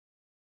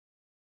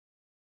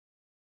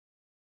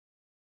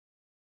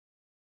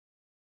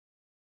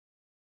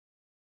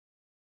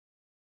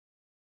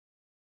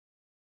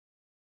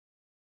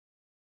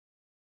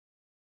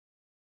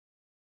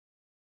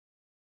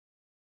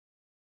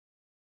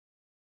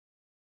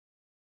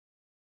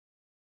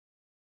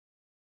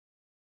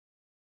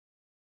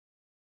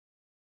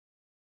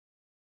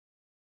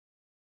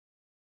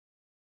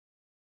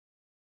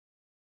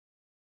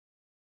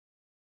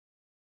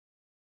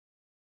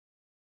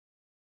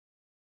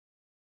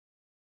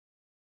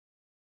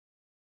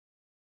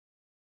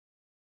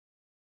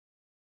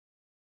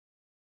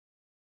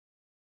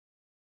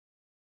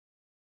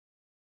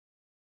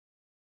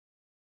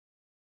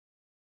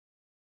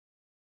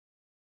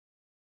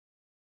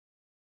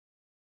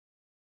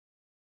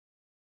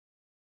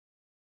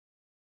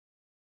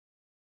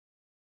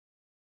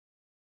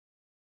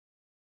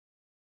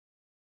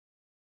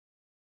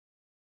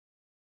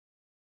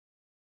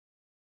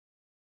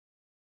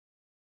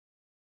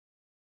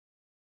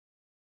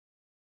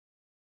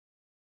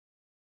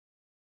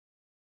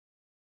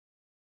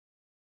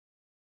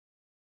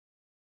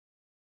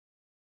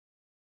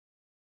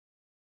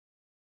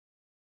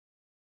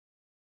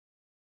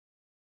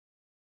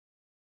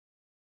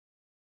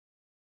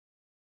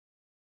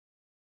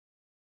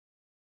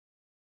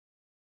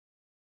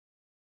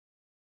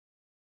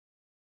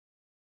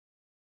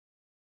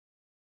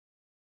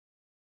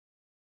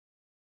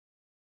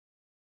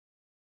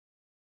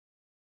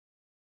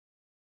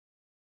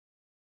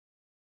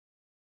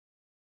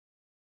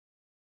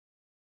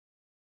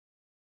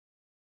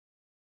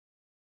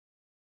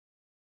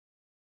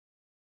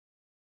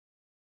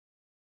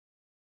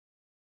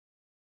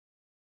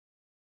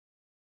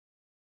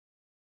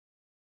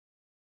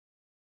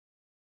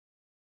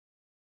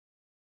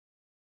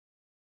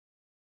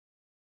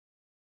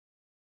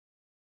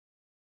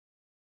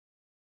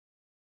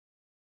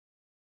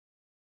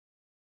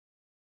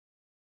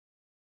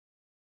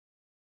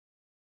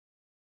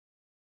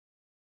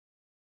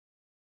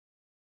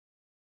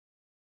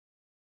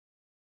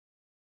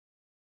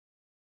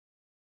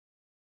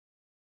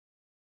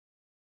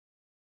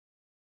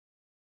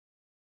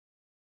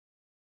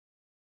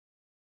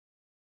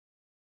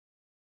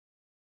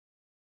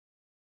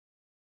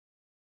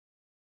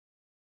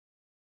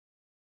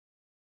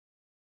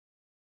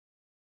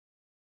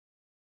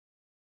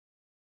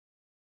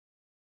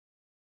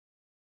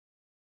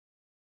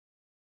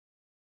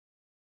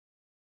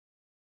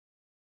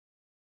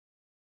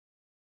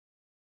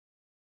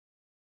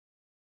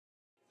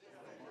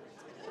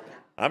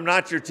I'm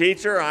not your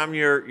teacher, I'm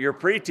your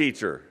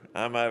pre-teacher.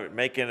 I'm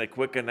making a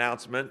quick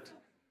announcement.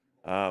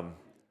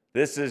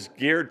 This is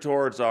geared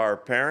towards our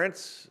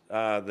parents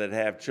that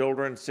have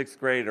children 6th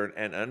grade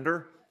and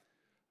under.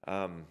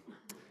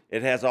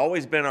 It has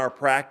always been our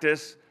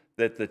practice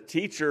that the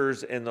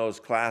teachers in those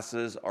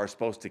classes are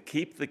supposed to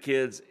keep the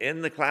kids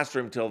in the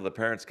classroom till the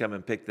parents come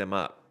and pick them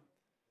up.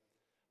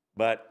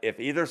 But if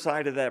either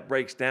side of that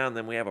breaks down,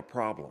 then we have a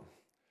problem.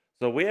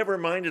 So we have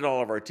reminded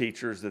all of our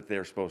teachers that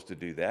they're supposed to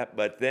do that,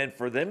 but then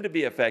for them to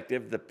be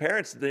effective, the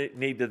parents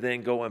need to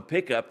then go and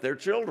pick up their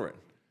children.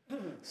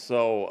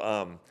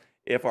 So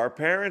if our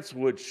parents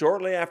would,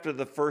 shortly after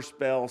the first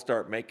bell,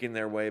 start making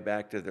their way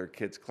back to their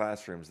kids'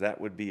 classrooms, that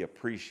would be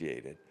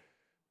appreciated,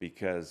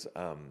 because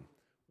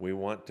we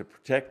want to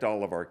protect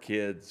all of our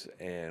kids,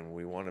 and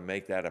we want to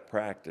make that a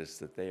practice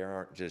that they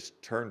aren't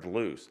just turned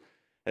loose,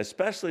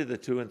 especially the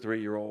 2- and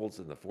 3-year-olds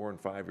and the 4- and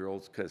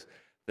 5-year-olds, because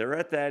they're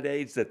at that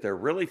age that they're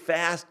really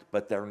fast,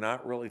 but they're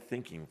not really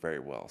thinking very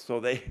well.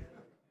 So they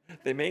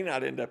may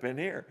not end up in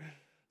here.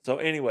 So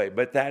anyway,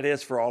 but that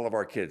is for all of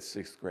our kids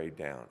 6th grade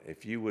down.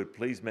 If you would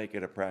please make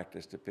it a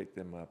practice to pick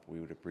them up, we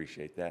would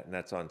appreciate that. And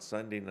that's on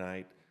Sunday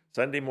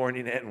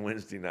morning and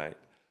Wednesday night.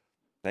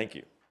 Thank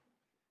you.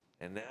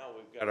 And now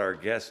we've got our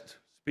guest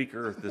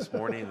speaker this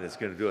morning that's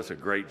going to do us a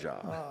great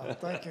job.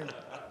 Thank you.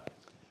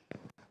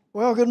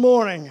 Well, good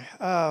morning.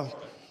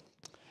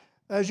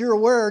 As you're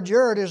aware,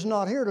 Jared is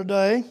not here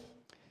today.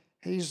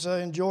 He's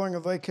enjoying a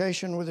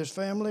vacation with his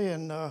family,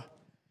 and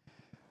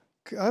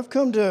I've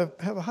come to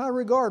have a high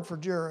regard for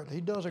Jared.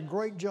 He does a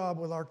great job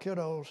with our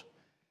kiddos,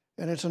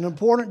 and it's an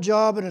important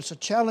job, and it's a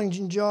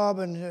challenging job,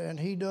 and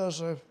he does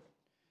a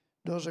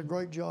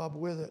great job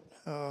with it.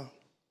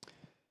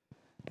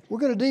 We're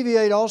going to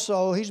deviate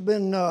also. He's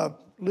been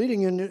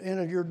leading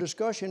in your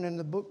discussion in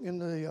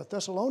the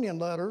Thessalonian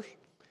letters,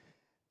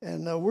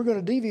 and we're going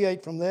to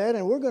deviate from that,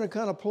 and we're going to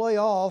kind of play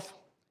off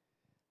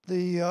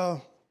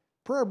the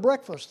prayer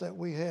breakfast that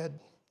we had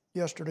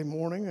yesterday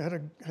morning.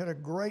 Had a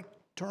great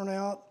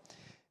turnout.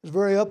 It was a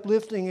very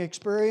uplifting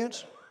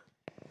experience,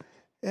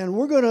 and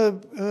we're going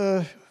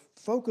to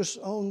focus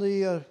on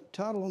the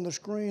title on the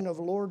screen of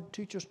 "Lord,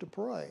 Teach Us to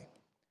Pray."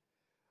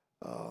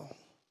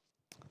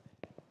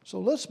 So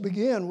let's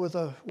begin with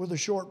a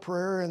short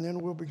prayer, and then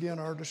we'll begin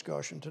our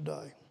discussion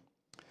today.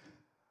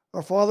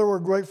 Our Father, we're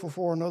grateful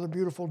for another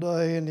beautiful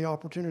day and the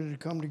opportunity to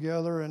come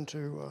together and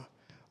to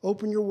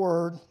open your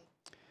Word.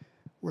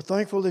 We're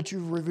thankful that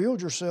you've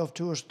revealed yourself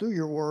to us through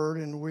your Word,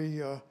 and we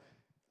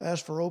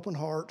ask for open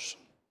hearts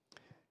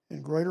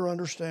and greater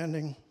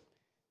understanding,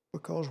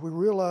 because we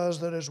realize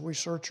that as we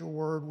search your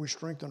Word, we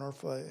strengthen our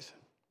faith.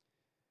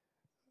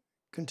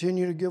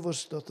 Continue to give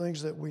us the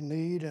things that we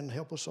need and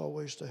help us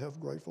always to have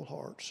grateful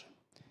hearts.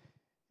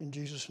 In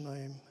Jesus'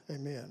 name,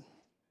 amen.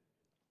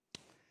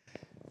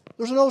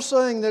 There's an old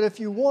saying that if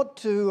you want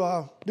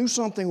to do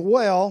something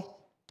well,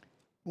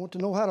 want to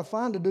know how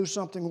to do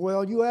something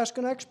well, you ask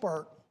an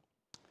expert.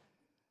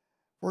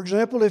 For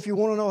example, if you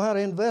want to know how to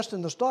invest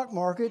in the stock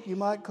market, you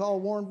might call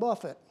Warren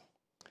Buffett.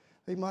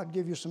 He might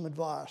give you some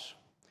advice.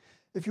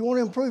 If you want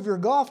to improve your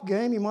golf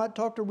game, you might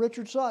talk to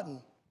Richard Sutton.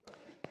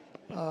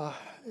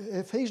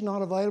 If he's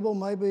not available,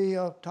 maybe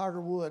Tiger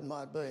Woods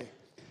might be.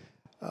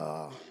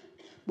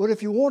 But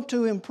if you want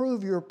to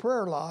improve your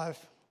prayer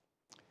life,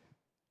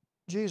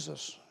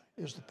 Jesus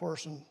is the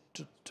person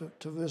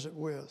to visit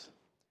with.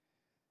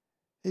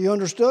 He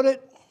understood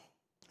it,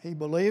 he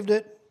believed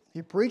it,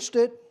 he preached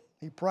it,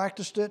 he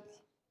practiced it.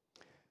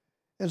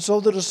 And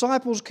so the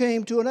disciples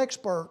came to an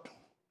expert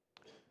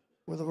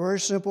with a very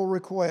simple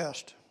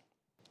request.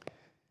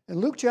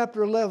 In Luke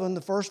chapter 11, the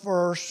first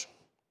verse,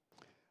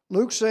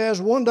 Luke says,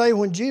 one day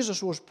when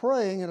Jesus was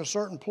praying in a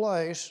certain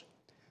place,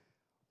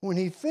 when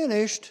he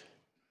finished,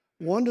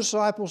 one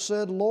disciple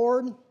said,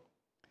 Lord,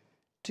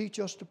 teach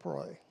us to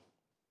pray.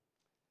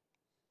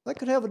 That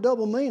could have a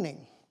double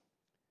meaning.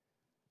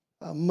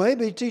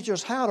 Maybe teach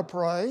us how to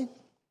pray,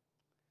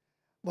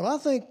 but I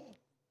think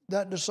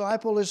that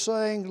disciple is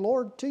saying,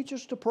 Lord, teach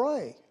us to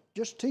pray.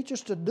 Just teach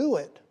us to do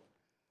it.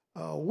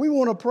 We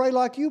want to pray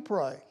like you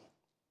pray,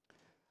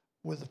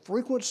 with the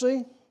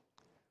frequency,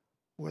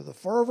 with the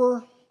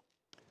fervor,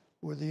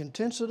 with the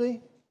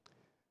intensity,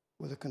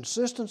 with the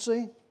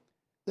consistency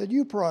that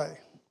you pray.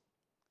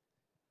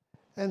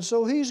 And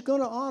so he's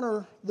going to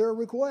honor their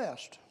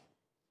request.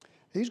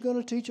 He's going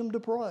to teach them to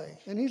pray,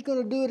 and he's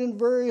going to do it in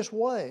various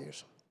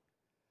ways.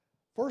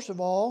 First of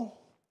all,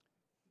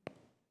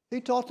 he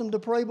taught them to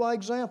pray by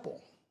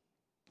example.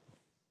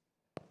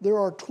 There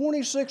are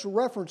 26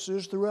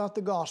 references throughout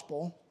the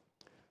gospel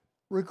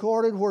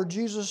recorded where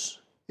Jesus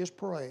is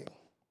praying.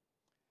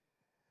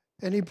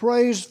 And he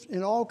prays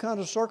in all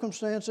kinds of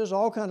circumstances,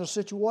 all kinds of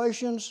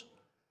situations,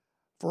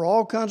 for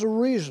all kinds of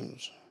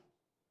reasons.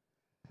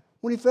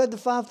 When he fed the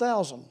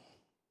 5,000, it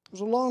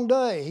was a long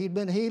day. He'd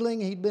been healing,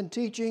 he'd been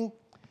teaching.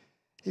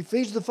 He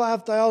feeds the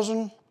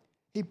 5,000.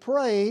 He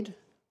prayed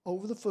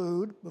over the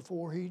food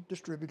before he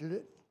distributed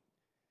it.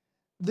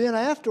 Then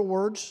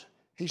afterwards,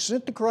 he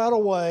sent the crowd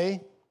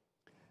away,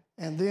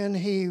 and then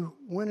he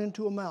went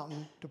into a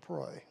mountain to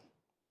pray.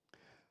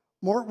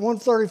 Mark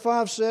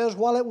 1:35 says,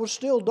 while it was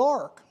still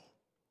dark,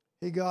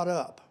 he got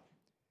up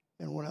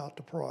and went out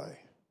to pray.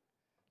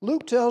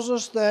 Luke tells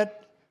us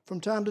that from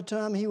time to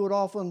time he would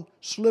often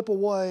slip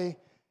away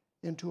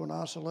into an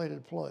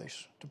isolated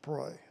place to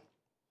pray.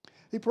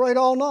 He prayed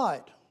all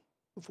night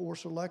before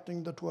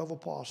selecting the 12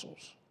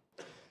 apostles.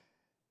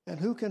 And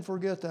who can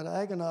forget that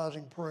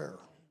agonizing prayer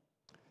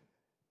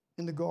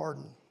in the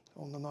garden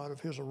on the night of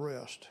his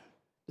arrest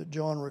that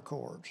John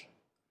records?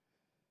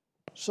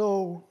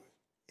 So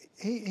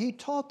he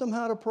taught them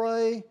how to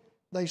pray.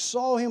 They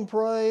saw him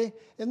pray,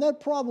 and that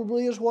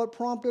probably is what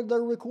prompted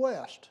their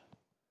request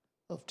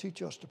of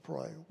teach us to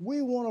pray.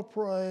 We want to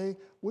pray.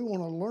 We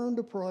want to learn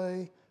to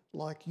pray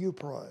like you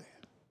pray.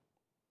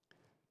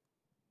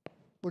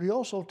 But he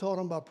also taught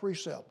them by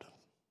precept.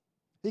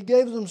 He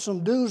gave them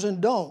some do's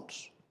and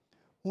don'ts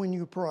when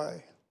you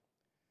pray.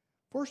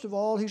 First of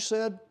all, he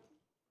said,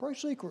 pray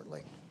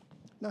secretly.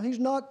 Now, he's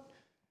not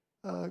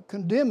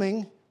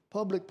condemning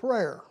public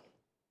prayer,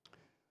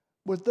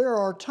 but there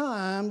are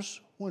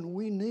times when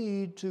we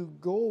need to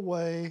go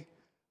away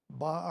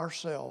by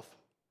ourselves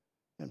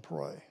and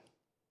pray.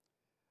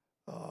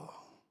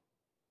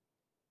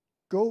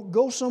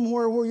 Go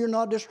somewhere where you're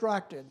not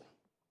distracted.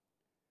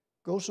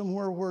 Go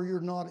somewhere where you're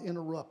not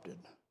interrupted.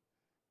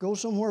 Go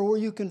somewhere where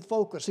you can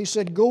focus. He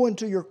said, go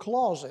into your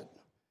closet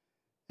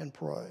and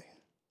pray.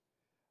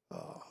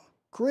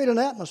 Create an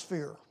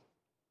atmosphere,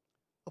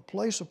 a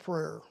place of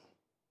prayer,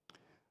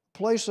 a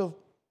place of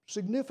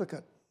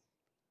significant,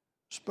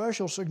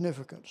 special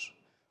significance.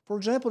 For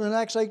example, in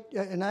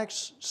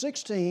Acts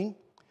 16,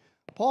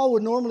 Paul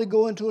would normally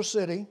go into a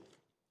city.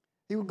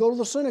 He would go to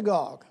the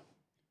synagogue.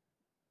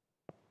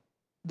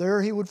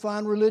 There he would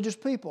find religious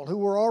people who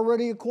were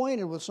already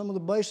acquainted with some of the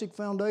basic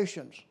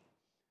foundations.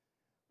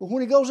 But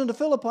when he goes into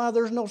Philippi,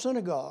 there's no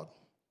synagogue,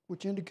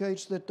 which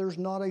indicates that there's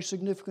not a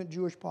significant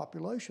Jewish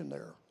population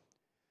there.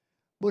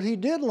 But he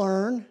did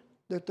learn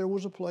that there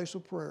was a place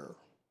of prayer.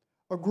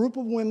 A group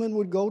of women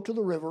would go to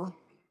the river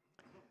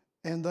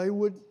and they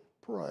would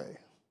pray.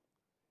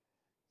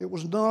 It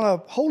was not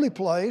a holy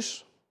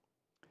place,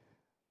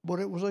 but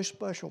it was a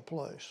special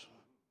place.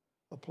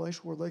 A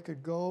place where they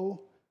could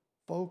go,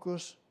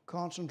 focus,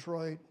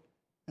 concentrate,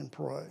 and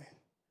pray.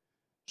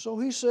 So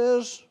he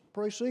says,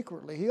 pray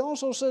secretly. He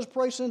also says,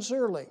 pray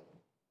sincerely.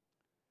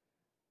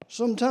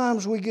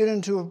 Sometimes we get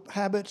into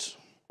habits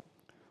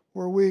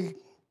where we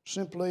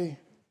simply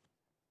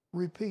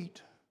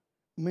repeat,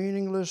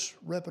 meaningless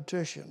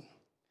repetition.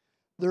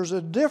 There's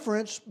a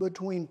difference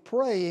between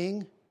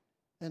praying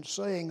and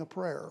saying a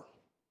prayer.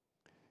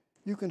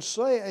 You can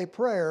say a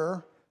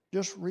prayer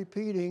just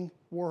repeating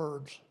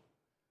words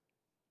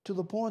to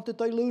the point that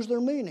they lose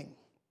their meaning.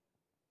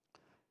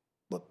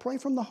 But pray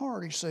from the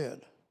heart, he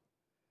said.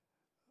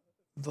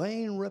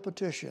 Vain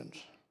repetitions,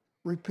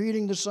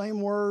 repeating the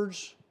same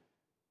words,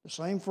 the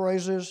same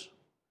phrases,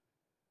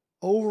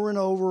 over and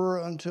over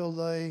until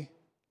they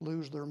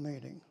lose their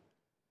meaning.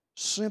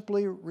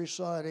 Simply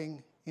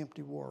reciting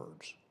empty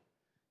words.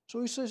 So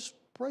he says,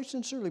 pray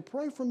sincerely,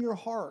 pray from your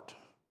heart.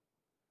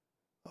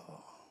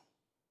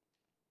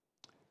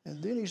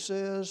 And then he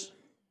says,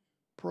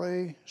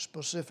 pray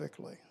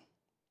specifically.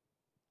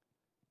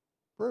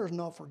 Prayer is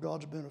not for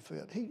God's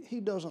benefit. He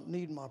doesn't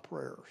need my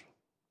prayers.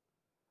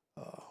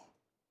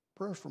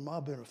 Prayer is for my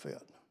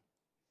benefit.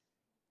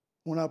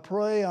 When I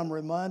pray, I'm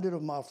reminded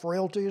of my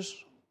frailties,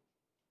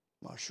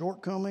 my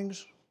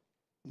shortcomings,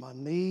 my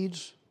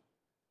needs,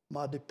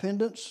 my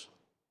dependence.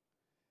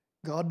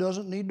 God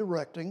doesn't need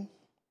directing.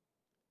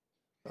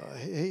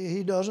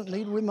 He doesn't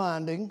need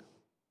reminding.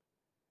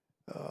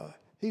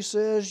 He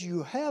says,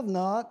 you have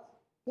not.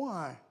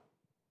 Why?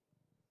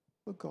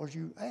 Because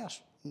you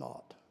ask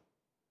not.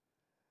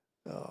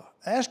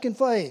 Ask in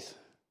faith,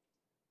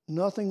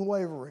 nothing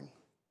wavering.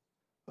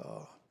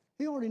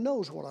 He already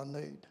knows what I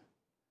need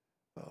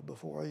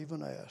before I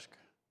even ask.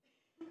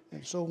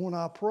 And so when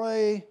I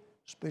pray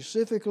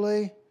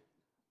specifically,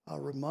 I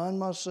remind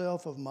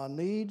myself of my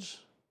needs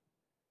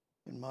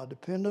and my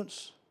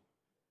dependence.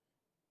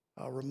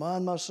 I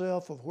remind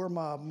myself of where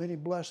my many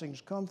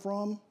blessings come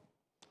from,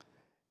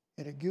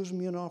 and it gives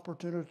me an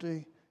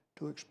opportunity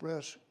to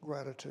express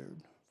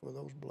gratitude for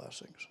those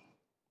blessings.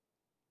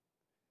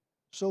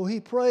 So he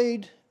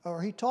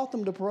taught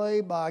them to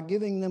pray by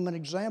giving them an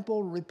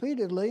example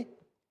repeatedly.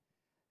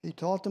 He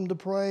taught them to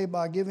pray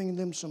by giving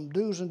them some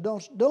do's and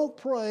don'ts. Don't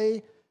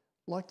pray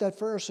like that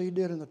Pharisee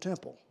did in the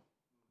temple.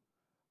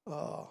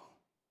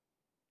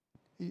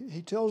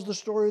 He tells the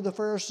story of the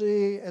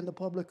Pharisee and the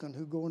publican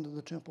who go into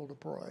the temple to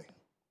pray.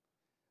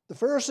 The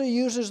Pharisee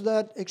uses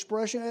that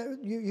expression,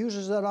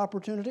 uses that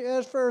opportunity,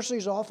 as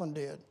Pharisees often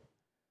did,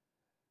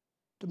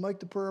 to make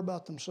the prayer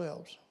about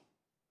themselves.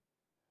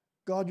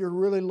 God, you're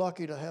really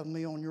lucky to have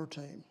me on your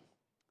team.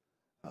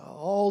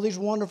 All these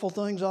wonderful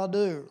things I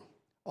do,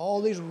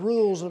 all these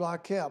rules that I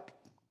kept,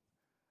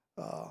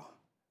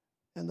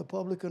 and the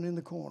publican in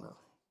the corner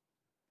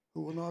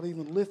who will not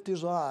even lift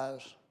his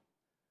eyes,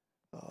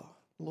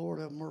 Lord,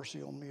 have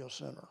mercy on me, a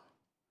sinner.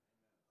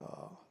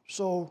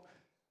 So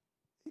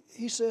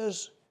he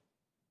says,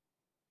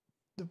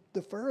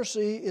 the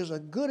Pharisee is a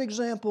good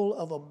example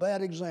of a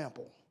bad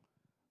example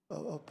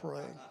of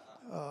praying.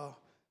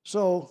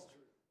 So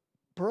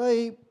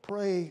pray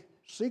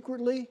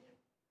secretly,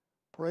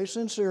 pray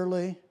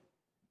sincerely,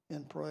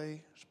 and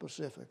pray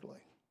specifically.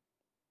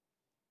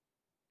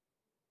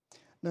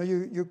 Now,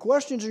 your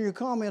questions and your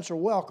comments are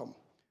welcome.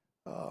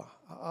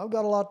 I've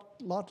got a lot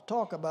to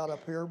talk about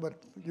up here,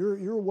 but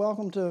you're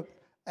welcome to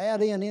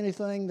add in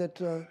anything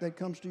that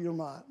comes to your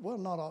mind. Well,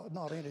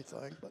 not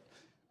anything, but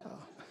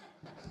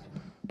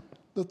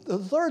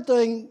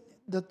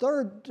the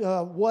third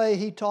way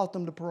he taught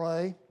them to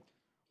pray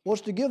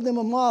was to give them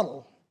a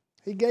model.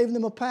 He gave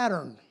them a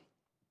pattern.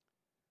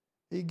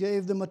 He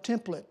gave them a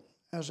template,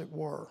 as it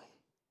were.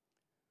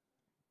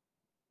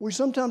 We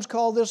sometimes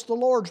call this the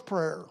Lord's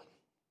Prayer,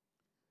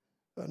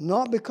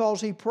 not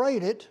because he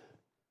prayed it,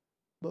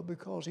 but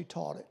because he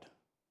taught it.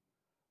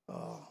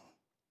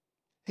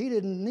 He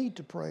didn't need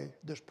to pray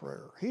this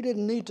prayer. He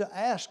didn't need to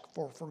ask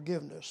for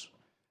forgiveness.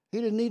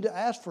 He didn't need to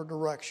ask for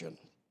direction.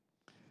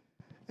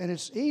 And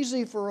it's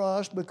easy for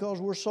us, because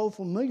we're so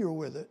familiar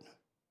with it,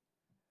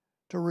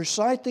 to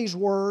recite these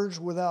words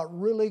without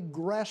really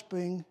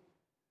grasping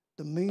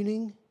the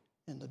meaning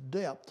and the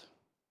depth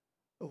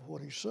of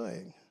what he's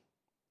saying.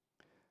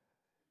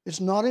 It's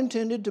not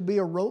intended to be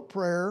a rote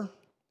prayer,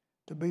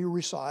 to be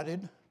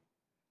recited.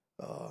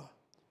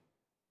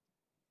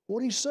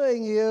 What he's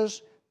saying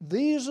is,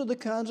 these are the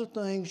kinds of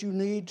things you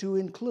need to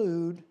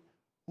include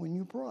when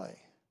you pray.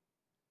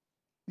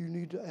 You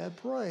need to add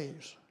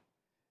praise.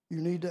 You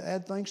need to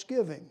add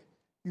thanksgiving.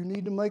 You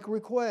need to make a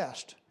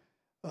request.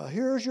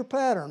 Here's your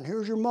pattern.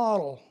 Here's your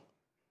model,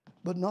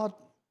 but not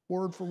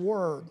word for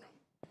word.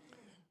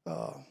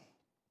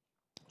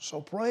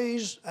 So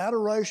praise,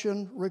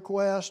 adoration,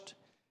 request.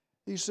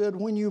 He said,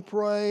 when you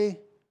pray,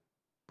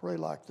 pray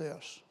like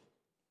this.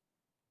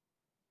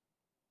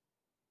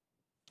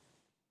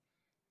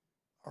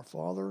 Our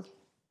Father,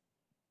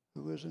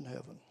 who is in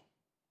heaven.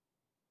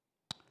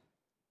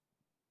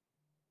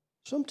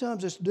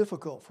 Sometimes it's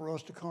difficult for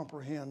us to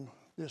comprehend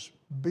this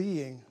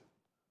being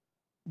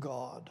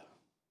God,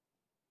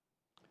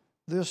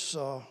 this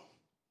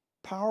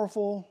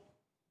powerful,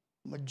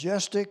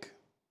 majestic,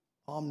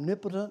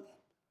 omnipotent,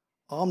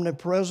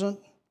 omnipresent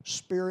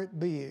spirit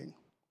being.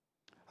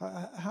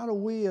 How do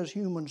we as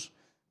humans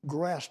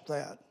grasp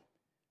that?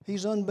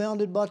 He's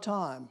unbounded by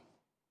time.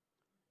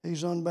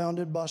 He's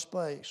unbounded by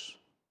space.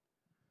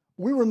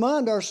 We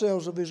remind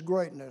ourselves of his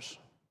greatness.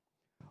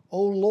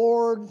 O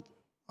Lord,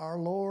 our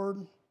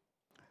Lord,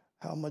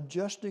 how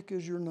majestic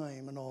is your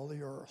name in all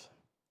the earth.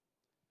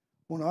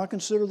 When I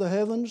consider the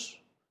heavens,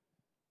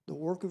 the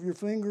work of your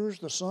fingers,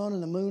 the sun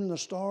and the moon and the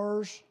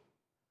stars,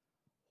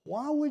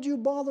 why would you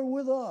bother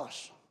with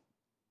us?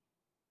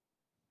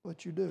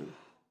 But you do.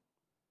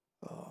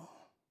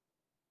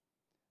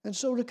 And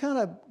so to kind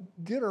of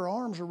get our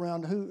arms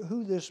around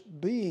who this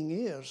being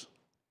is,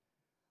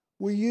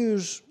 we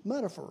use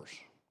metaphors,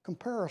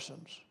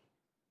 comparisons.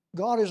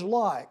 God is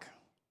like.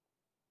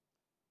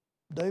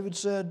 David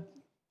said,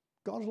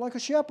 God's like a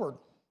shepherd.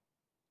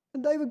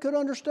 And David could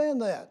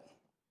understand that.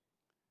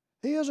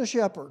 He is a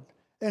shepherd.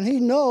 And he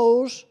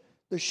knows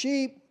the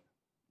sheep,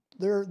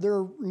 their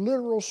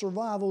literal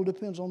survival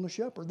depends on the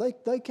shepherd.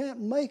 They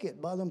can't make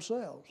it by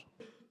themselves.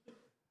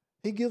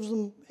 He gives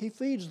them, he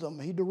feeds them,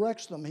 he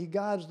directs them, he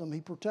guides them,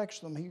 he protects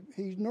them,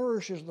 he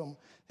nourishes them.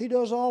 He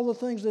does all the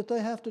things that they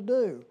have to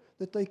do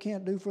that they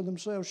can't do for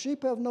themselves.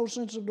 Sheep have no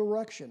sense of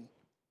direction.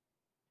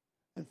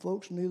 And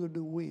folks, neither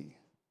do we.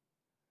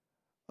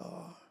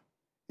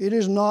 It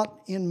is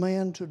not in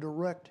man to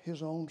direct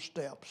his own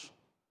steps.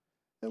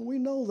 And we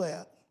know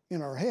that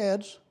in our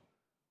heads.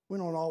 We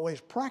don't always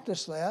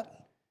practice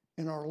that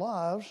in our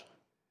lives.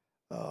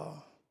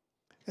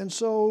 And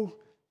so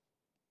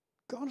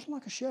God's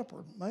like a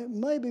shepherd.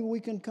 Maybe we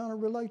can kind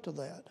of relate to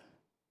that.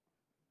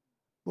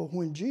 But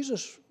when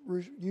Jesus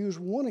used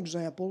one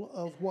example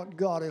of what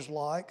God is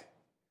like,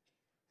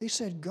 he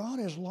said God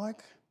is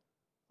like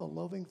a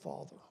loving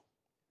father,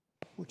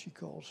 which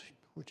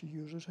he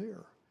uses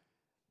here.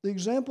 The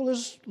example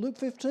is Luke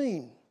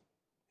 15,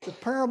 the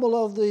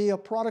parable of the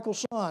prodigal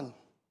son,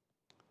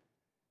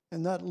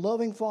 and that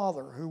loving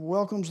father who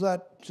welcomes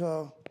that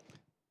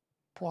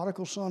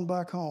prodigal son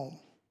back home.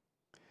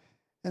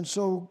 And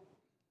so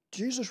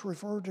Jesus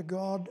referred to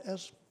God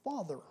as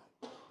Father,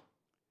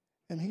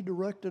 and he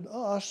directed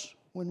us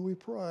when we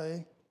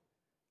pray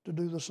to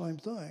do the same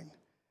thing.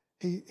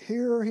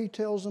 Here he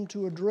tells them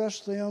to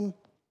address them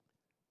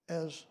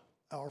as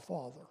our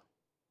Father.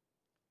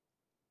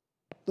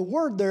 The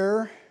word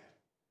there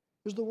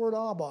is the word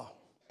Abba,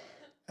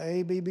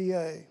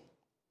 A-B-B-A.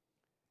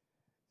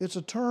 It's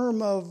a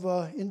term of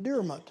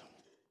endearment.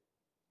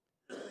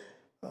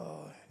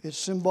 It's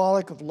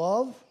symbolic of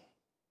love,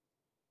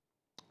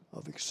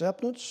 of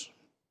acceptance.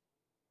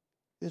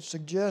 It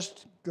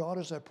suggests God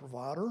is a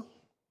provider.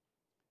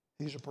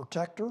 He's a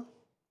protector.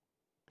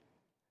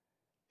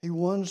 He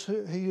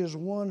is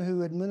one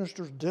who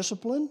administers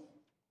discipline,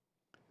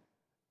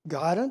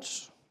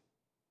 guidance,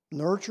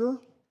 nurture.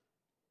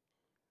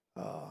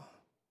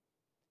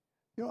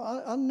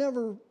 I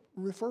never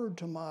referred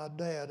to my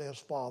dad as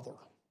father.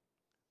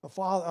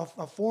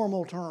 A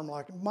formal term,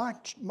 like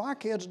my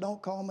kids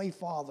don't call me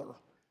father.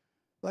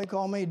 They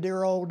call me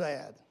dear old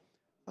dad.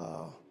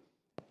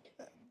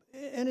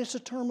 And it's a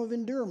term of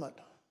endearment.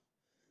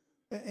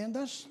 And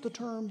that's the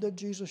term that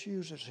Jesus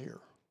uses here.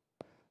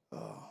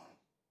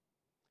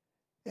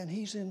 And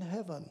he's in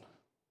heaven,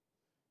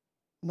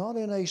 not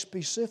in a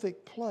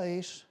specific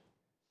place.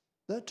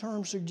 That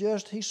term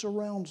suggests he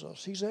surrounds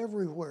us. He's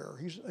everywhere.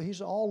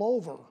 He's all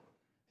over.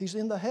 He's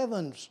in the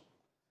heavens.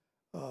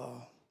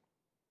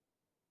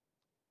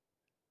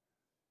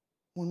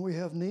 When we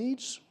have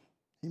needs,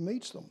 he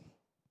meets them.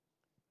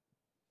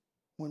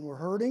 When we're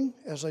hurting,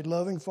 as a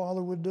loving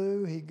father would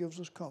do, he gives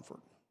us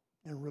comfort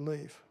and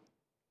relief.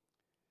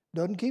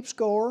 Doesn't keep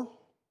score.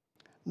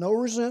 No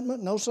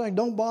resentment. No saying,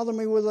 don't bother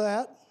me with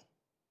that.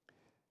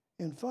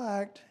 In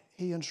fact,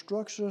 he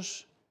instructs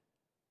us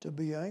to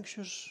be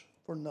anxious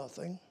for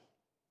nothing,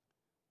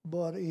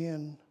 but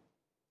in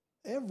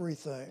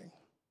everything,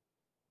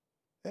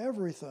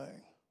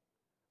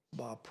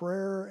 by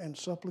prayer and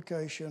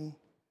supplication,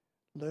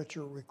 let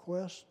your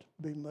request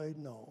be made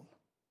known.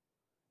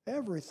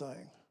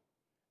 Everything.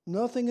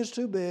 Nothing is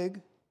too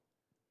big.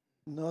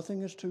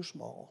 Nothing is too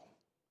small.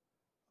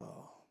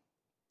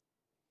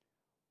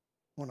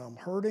 When I'm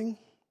hurting,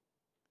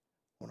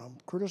 when I'm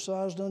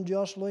criticized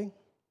unjustly,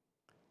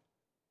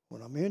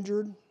 when I'm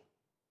injured,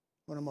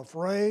 when I'm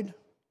afraid,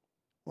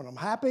 when I'm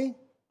happy,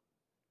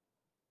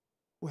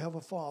 we have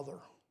a Father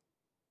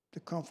to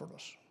comfort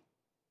us,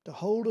 to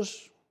hold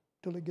us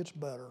till it gets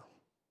better,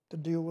 to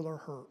deal with our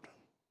hurt.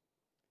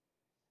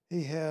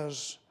 He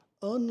has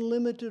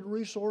unlimited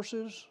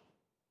resources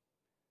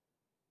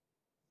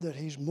that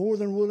he's more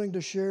than willing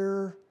to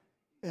share,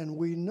 and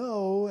we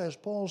know, as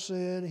Paul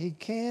said, he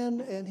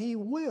can and he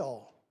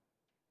will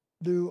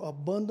do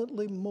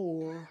abundantly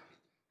more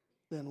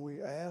than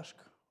we ask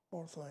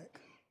or think.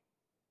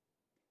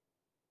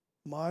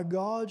 My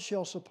God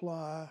shall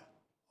supply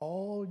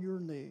all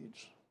your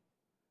needs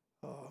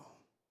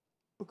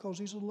because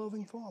he's a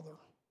loving Father.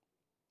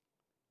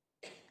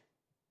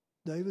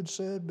 David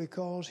said,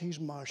 because he's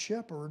my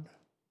shepherd,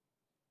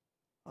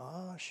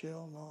 I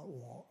shall not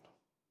want.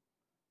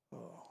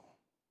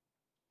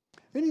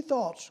 Any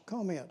thoughts,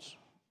 comments?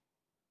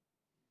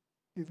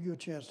 Give you a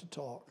chance to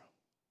talk.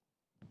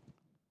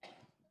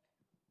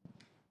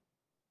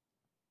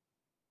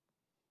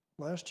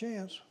 Last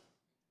chance.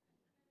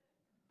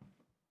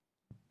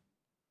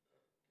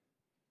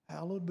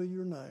 Hallowed be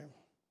your name.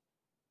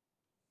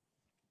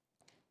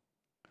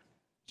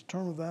 It's a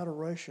term of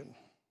adoration,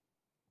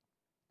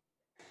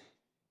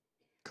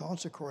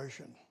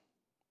 consecration,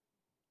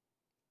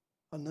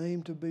 a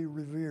name to be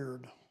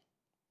revered.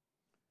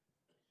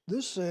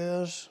 This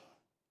says,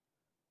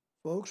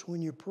 folks,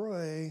 when you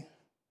pray,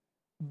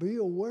 be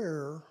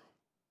aware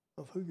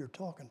of who you're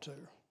talking to.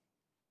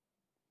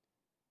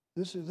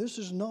 This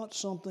is not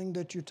something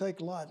that you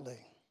take lightly.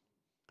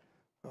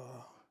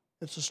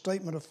 It's a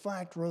statement of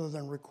fact rather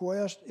than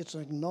request. It's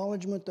an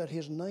acknowledgement that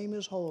his name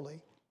is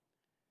holy.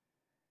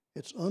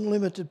 It's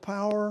unlimited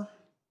power,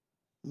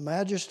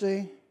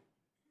 majesty,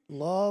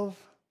 love,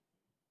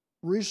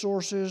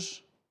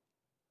 resources.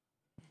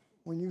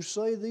 When you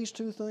say these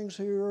two things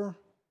here,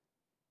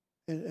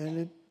 and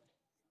it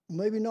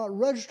maybe not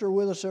register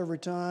with us every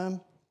time,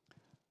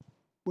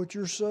 what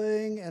you're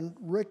saying and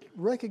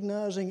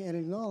recognizing and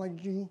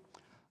acknowledging,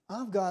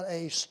 I've got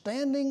a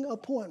standing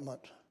appointment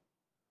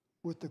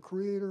with the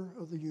Creator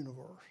of the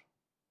universe.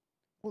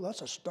 Well,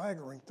 that's a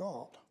staggering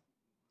thought.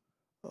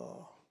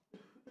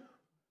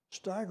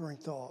 Staggering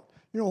thought.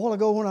 You know, a while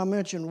ago when I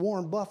mentioned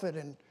Warren Buffett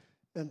and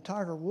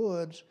Tiger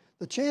Woods,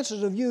 the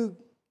chances of you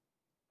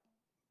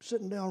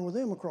sitting down with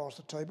them across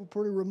the table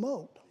pretty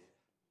remote.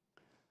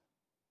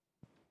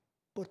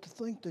 But to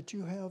think that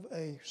you have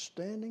a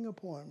standing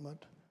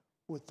appointment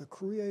with the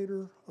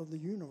Creator of the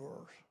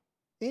universe,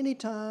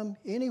 anytime,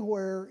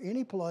 anywhere,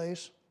 any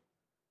place,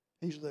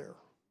 he's there.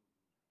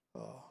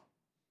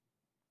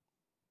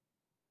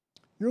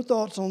 Your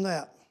thoughts on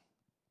that?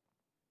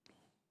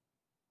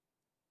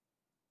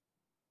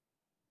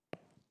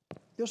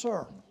 Yes,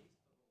 sir.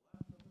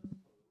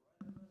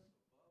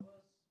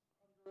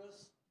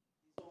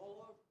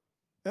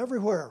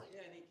 Everywhere. Yeah,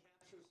 and he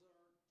captures our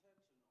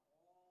attention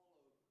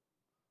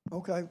all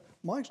over. Okay,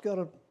 Mike's got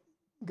a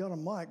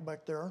mic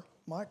back there.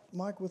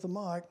 Mike with a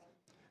mic.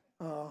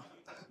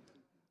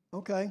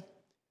 Okay,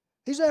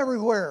 he's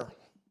everywhere.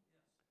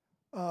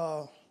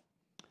 You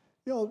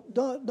know,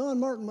 Don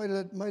Martin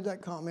made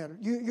that comment.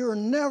 You're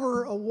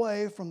never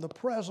away from the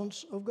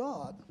presence of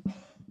God,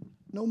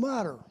 no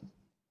matter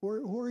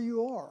where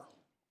you are.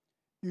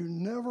 You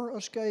never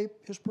escape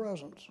his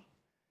presence.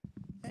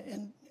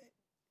 And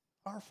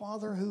our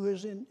Father who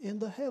is in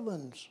the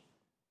heavens,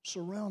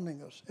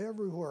 surrounding us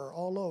everywhere,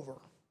 all over.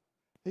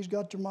 He's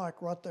got your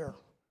mic right there.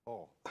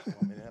 Oh, you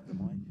want me to have the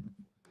mic?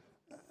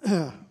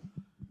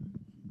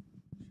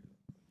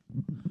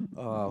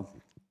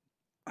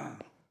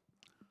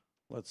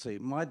 Let's see.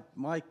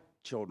 My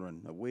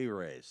children that we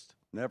raised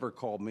never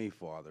called me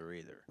father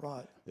either.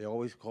 Right. They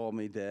always called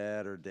me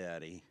dad or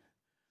daddy.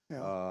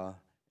 Yeah.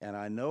 And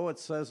I know it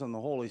says in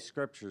the Holy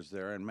Scriptures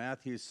there in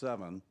Matthew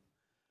 7,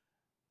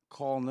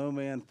 call no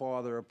man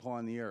father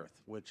upon the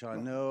earth, which I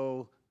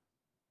know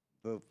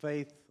the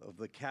faith of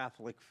the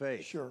Catholic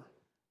faith. Sure.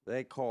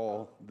 They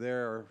call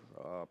their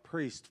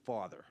priest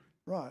father.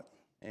 Right.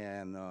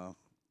 And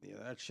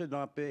that should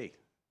not be.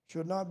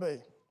 Should not be.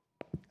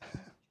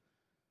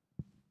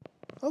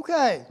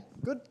 Okay,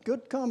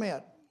 good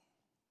comment.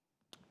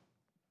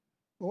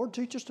 Lord,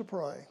 teach us to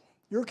pray.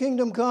 Your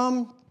kingdom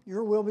come,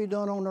 your will be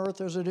done on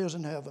earth as it is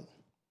in heaven.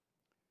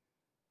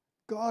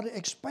 God,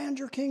 expand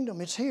your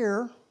kingdom. It's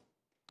here,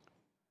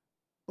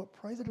 but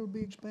pray that it'll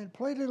be expanded.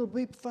 Pray that it'll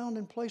be found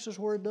in places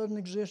where it doesn't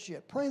exist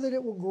yet. Pray that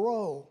it will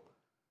grow.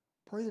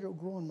 Pray that it will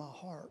grow in my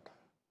heart.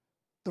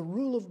 The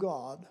rule of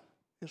God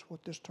is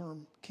what this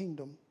term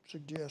kingdom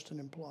suggests and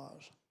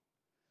implies.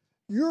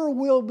 Your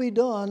will be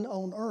done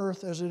on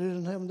earth as it is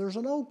in heaven. There's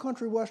an old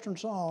country western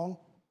song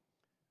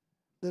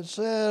that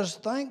says,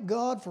 thank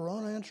God for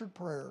unanswered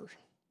prayers.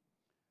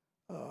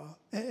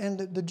 And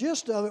the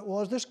gist of it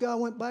was this guy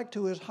went back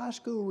to his high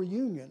school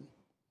reunion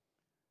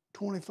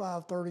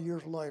 25, 30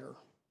 years later.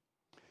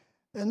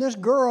 And this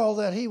girl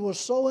that he was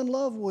so in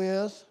love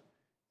with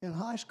in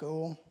high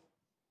school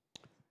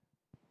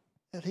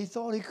that he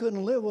thought he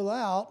couldn't live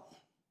without,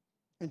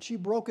 and she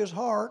broke his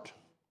heart.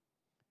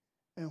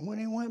 And when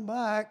he went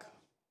back,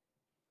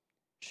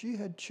 she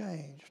had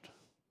changed.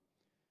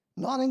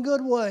 Not in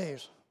good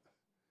ways.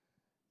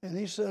 And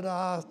he said,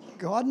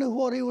 God knew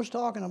what he was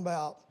talking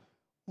about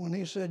when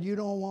he said, you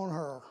don't want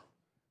her.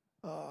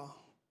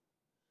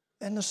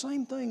 And the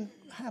same thing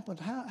happened.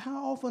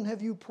 How often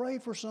have you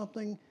prayed for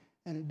something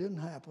and it didn't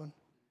happen?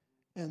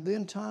 And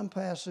then time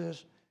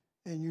passes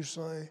and you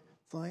say,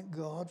 thank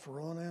God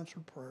for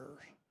unanswered prayers.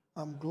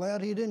 I'm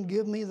glad he didn't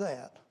give me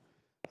that.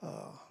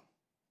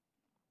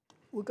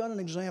 We've got an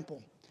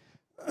example.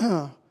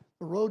 The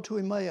road to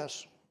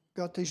Emmaus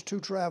got these two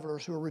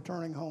travelers who are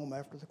returning home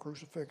after the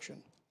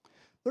crucifixion.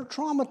 They're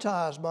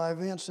traumatized by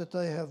events that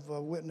they have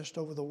witnessed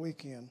over the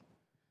weekend.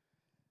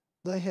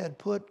 They had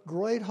put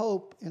great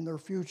hope in their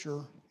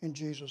future in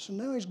Jesus, and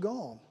now he's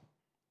gone.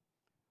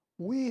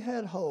 We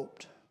had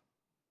hoped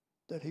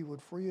that he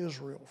would free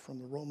Israel from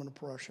the Roman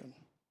oppression.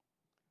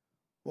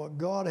 What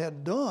God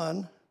had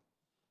done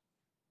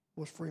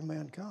was free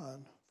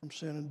mankind from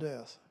sin and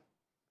death,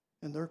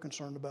 and they're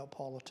concerned about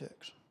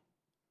politics.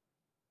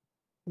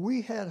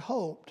 We had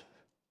hoped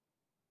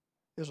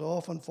is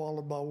often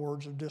followed by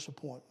words of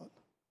disappointment.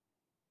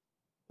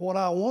 What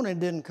I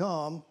wanted didn't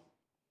come.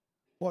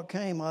 What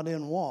came, I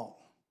didn't want.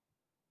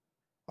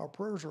 Our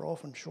prayers are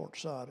often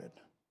short-sighted.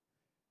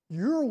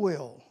 Your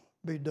will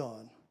be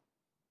done.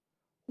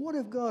 What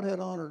if God had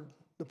honored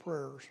the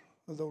prayers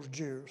of those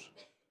Jews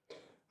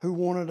who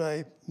wanted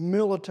a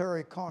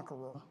military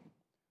conqueror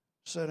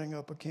setting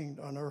up a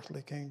kingdom, an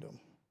earthly kingdom?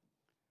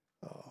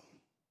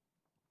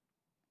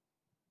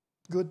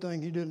 Good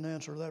thing he didn't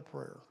answer that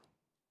prayer.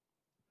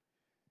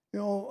 You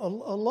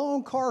know, a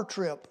long car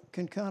trip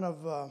can kind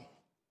of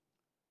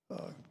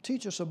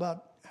teach us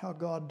about how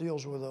God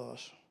deals with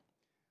us.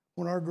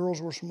 When our girls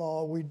were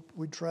small,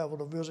 we'd travel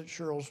to visit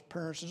Cheryl's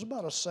parents. It's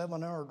about a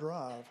 7-hour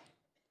drive.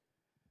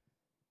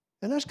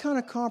 And that's kind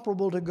of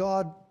comparable to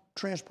God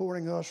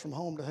transporting us from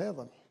home to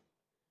heaven.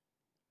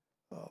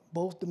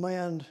 Both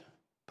demand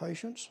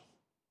patience,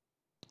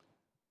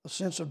 a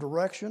sense of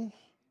direction,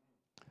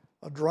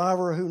 a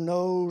driver who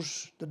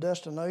knows the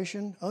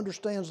destination,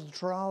 understands the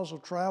trials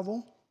of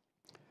travel,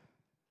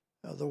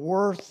 the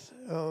worth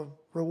of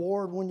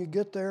reward when you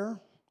get there.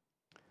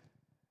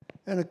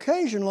 And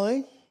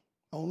occasionally,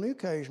 only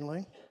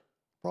occasionally,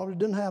 probably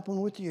didn't happen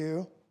with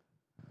you,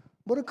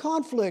 but a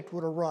conflict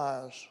would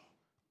arise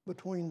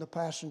between the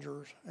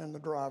passengers and the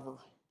driver.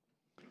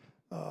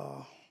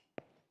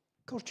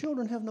 Because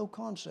children have no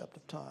concept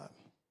of time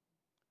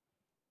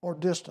or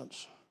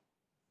distance.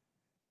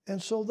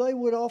 And so they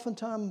would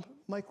oftentimes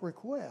make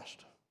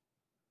requests.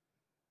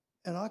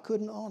 And I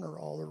couldn't honor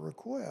all their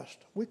requests.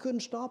 We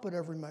couldn't stop at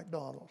every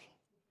McDonald's.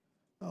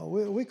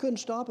 We couldn't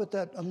stop at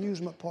that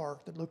amusement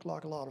park that looked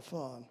like a lot of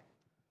fun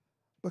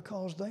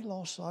because they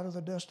lost sight of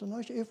the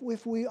destination.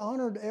 If we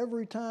honored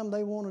every time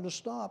they wanted to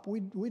stop,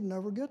 we'd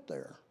never get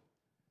there.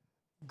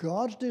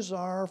 God's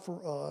desire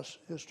for us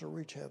is to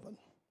reach heaven.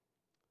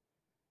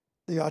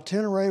 The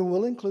itinerary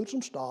will include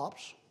some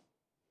stops.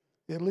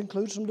 It'll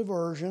include some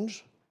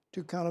diversions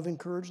to kind of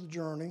encourage the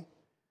journey.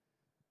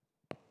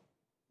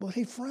 But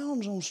he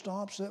frowns on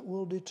stops that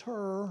will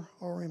deter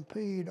or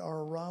impede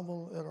our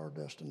arrival at our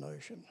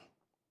destination.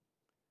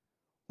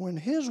 When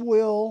his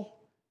will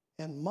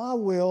and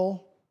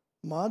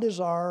my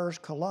desires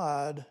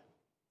collide,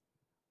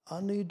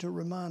 I need to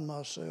remind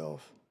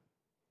myself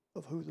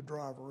of who the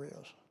driver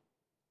is.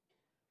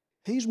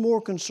 He's more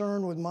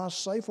concerned with my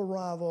safe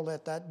arrival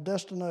at that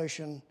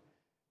destination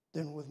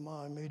than with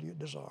my immediate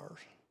desires.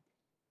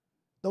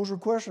 Those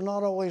requests are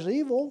not always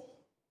evil.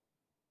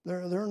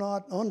 They're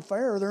not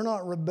unfair. They're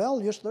not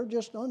rebellious. They're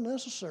just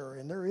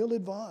unnecessary, and they're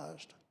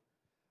ill-advised.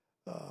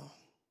 But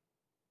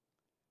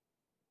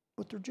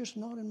they're just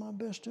not in my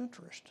best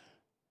interest.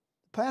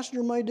 The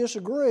passenger may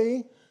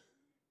disagree,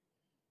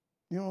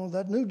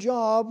 that new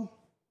job,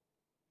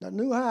 that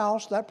new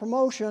house, that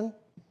promotion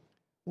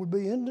would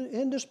be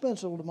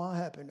indispensable to my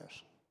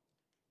happiness.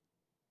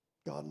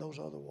 God knows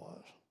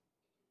otherwise.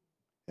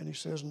 And he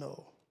says,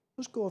 no.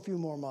 Let's go a few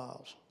more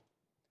miles.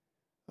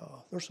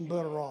 There's some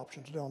better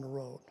options down the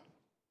road.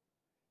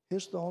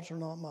 His thoughts are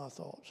not my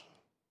thoughts.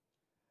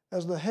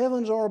 As the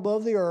heavens are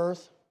above the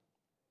earth,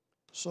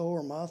 so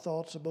are my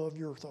thoughts above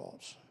your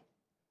thoughts.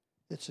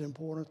 It's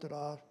important that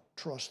I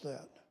trust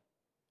that.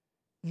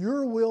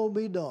 Your will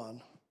be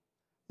done.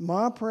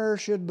 My prayer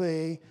should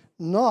be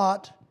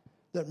not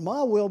that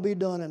my will be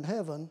done in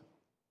heaven,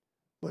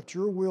 but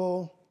your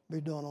will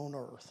be done on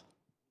earth.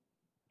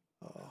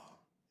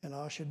 And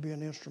I should be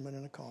an instrument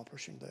in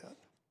accomplishing that.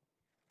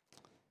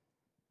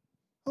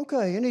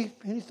 Okay,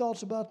 any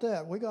thoughts about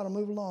that? We got to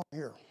move along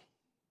here.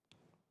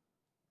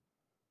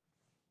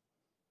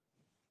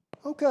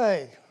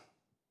 Okay,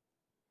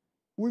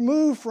 we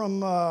move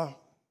from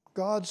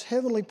God's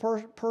heavenly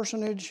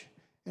personage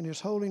and his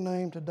holy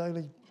name to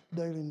daily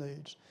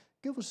needs.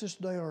 Give us this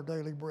day our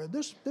daily bread.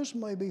 This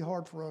may be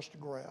hard for us to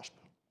grasp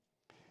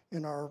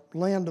in our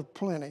land of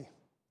plenty.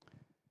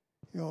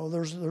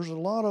 There's a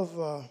lot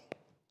of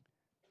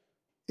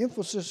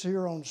emphasis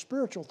here on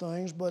spiritual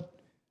things, but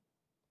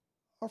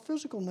our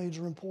physical needs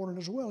are important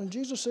as well. And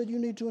Jesus said you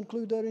need to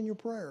include that in your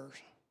prayers.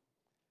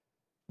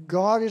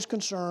 God is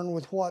concerned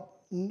with what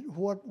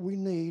we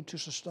need to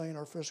sustain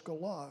our physical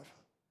life.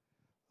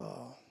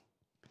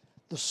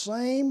 The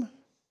same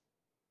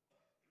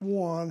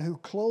one who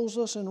clothes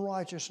us in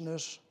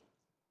righteousness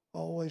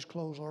always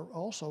clothes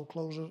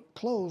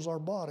our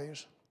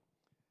bodies.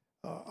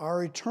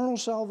 Our eternal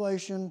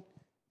salvation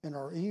and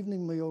our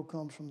evening meal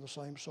comes from the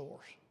same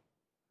source.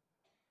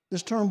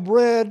 This term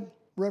bread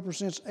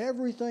represents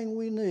everything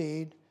we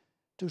need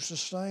to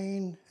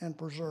sustain and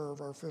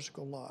preserve our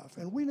physical life.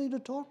 And we need to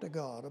talk to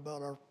God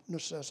about our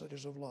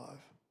necessities of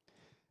life.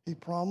 He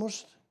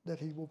promised that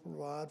he will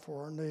provide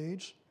for our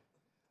needs,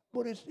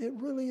 but it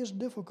really is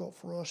difficult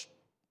for us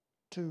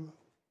to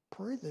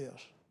pray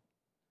this.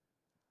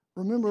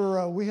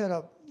 Remember, we had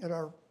at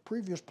our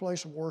previous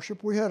place of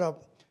worship, we had a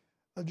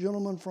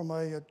gentleman from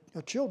a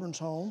children's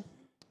home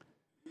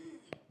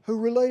who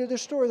related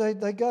this story.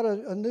 They got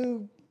a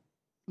new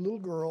little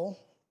girl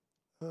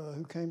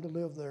who came to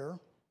live there,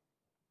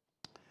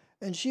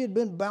 and she had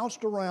been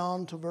bounced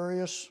around to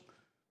various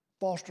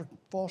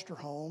foster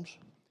homes,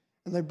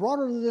 and they brought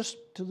her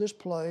to this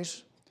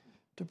place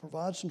to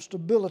provide some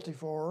stability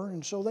for her,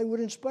 and so they would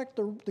inspect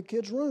the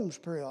kids' rooms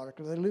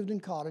periodically. They lived in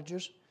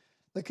cottages.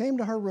 They came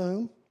to her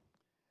room,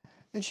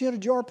 and she had a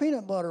jar of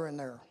peanut butter in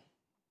there.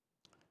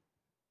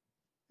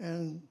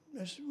 And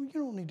they said, well, you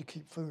don't need to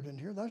keep food in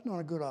here. That's not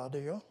a good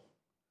idea.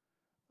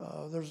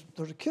 There's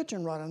a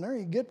kitchen right in there.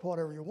 You can get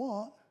whatever you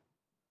want.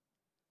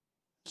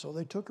 So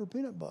they took her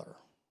peanut butter.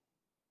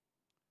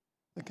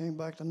 They came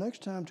back the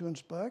next time to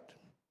inspect.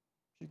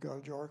 She got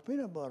a jar of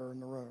peanut butter in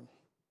the room.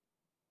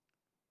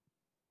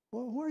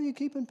 Well, why are you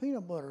keeping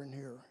peanut butter in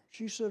here?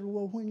 She said,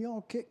 well, when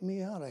y'all kick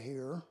me out of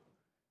here,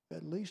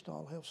 at least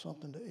I'll have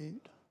something to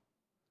eat.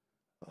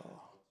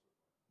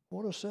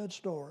 What a sad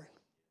story.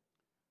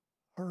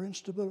 Her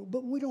instability.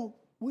 But we don't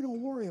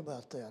worry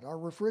about that. Our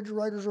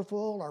refrigerators are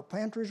full, our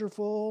pantries are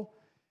full,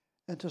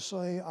 and to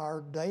say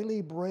our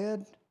daily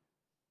bread,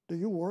 do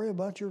you worry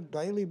about your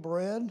daily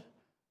bread?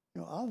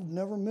 I've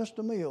never missed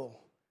a meal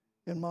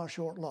in my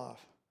short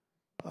life.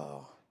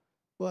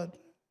 But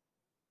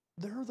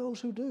there are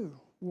those who do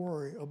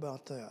worry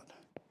about that.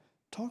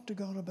 Talk to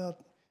God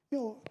about,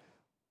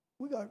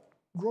 we got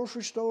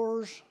grocery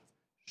stores,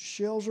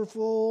 shelves are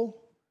full,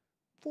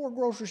 4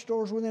 grocery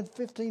stores within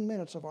 15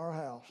 minutes of our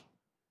house.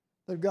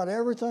 They've got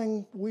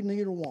everything we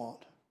need or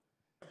want.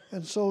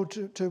 And so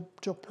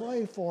to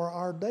pray for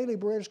our daily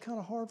bread is kind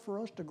of hard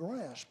for us to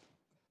grasp.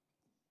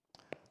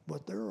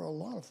 But there are a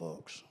lot of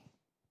folks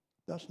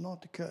that's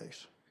not the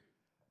case.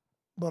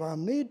 But I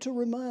need to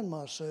remind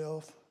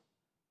myself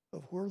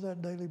of where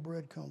that daily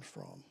bread comes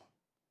from.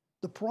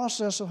 The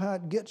process of how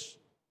it gets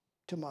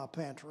to my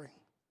pantry.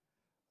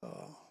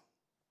 But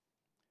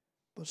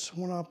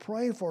when I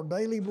pray for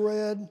daily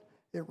bread,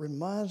 it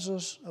reminds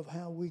us of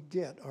how we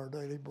get our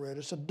daily bread.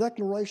 It's a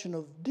declaration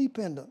of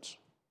dependence.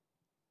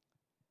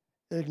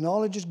 It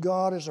acknowledges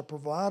God as a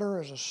provider,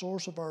 as a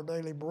source of our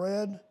daily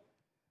bread,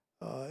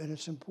 and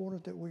it's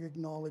important that we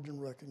acknowledge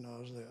and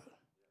recognize that.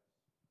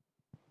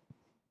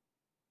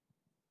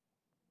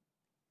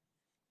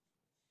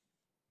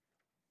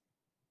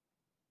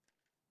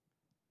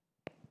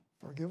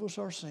 Forgive us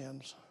our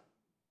sins.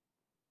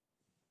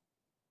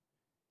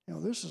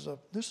 This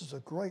is a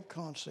great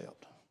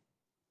concept.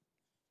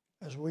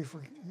 As we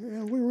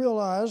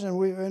realize and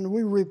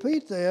we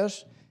repeat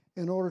this,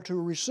 in order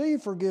to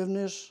receive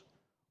forgiveness,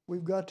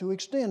 we've got to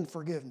extend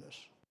forgiveness.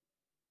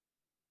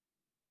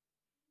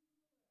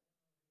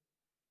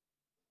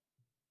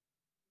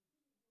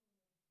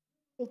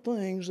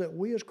 Things that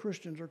we as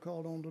Christians are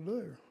called on to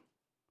do,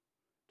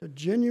 to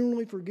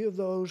genuinely forgive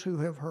those who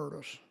have hurt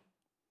us.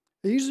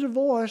 Easy to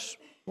voice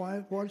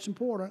why it's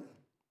important.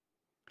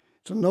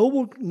 It's a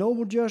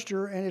noble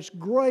gesture, and it's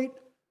great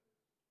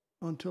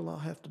until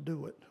I have to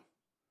do it.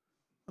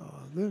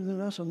 Then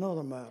that's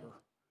another matter.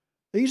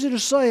 Easy to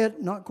say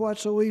it, not quite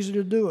so easy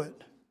to do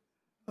it.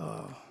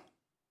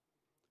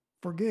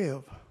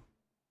 Forgive.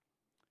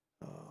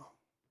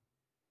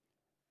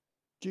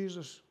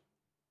 Jesus'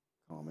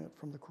 comment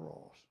from the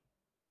cross.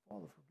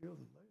 Father, forgive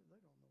them. They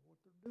don't know what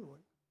they're doing.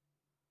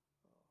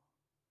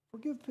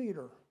 Forgive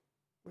Peter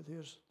with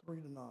his 3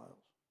 denials.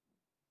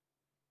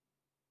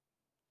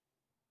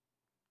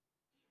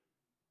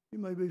 You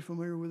may be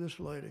familiar with this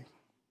lady,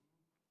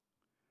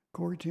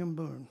 Corrie ten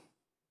Boom.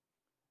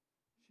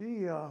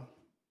 She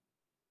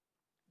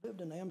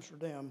lived in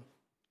Amsterdam,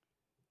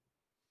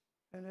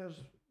 and as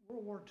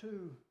World War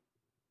II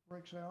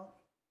breaks out,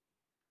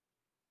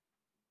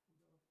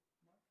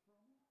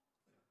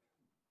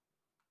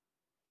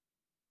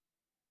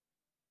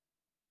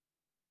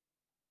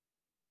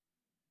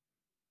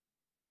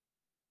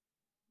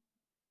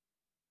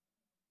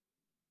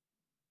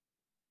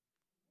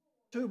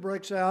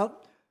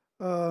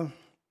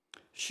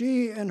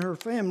 she and her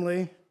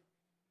family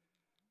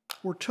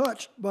were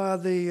touched by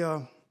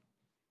the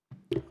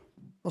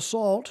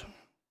assault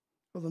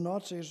of the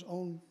Nazis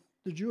on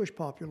the Jewish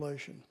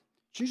population.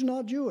 She's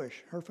not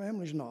Jewish. Her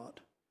family's not.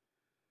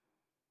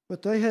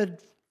 But they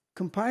had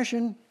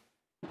compassion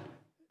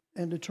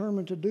and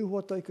determined to do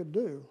what they could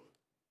do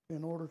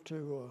in order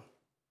to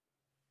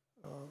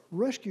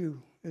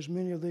rescue as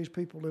many of these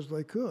people as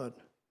they could.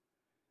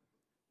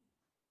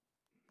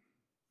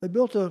 They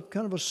built a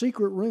kind of a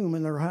secret room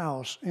in their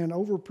house, and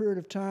over a period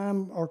of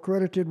time are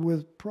credited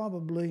with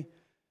probably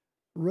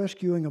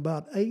rescuing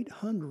about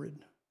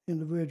 800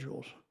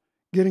 individuals,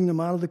 getting them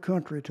out of the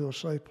country to a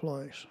safe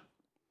place.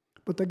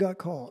 But they got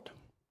caught.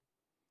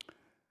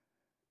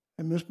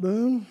 And Miss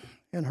Boone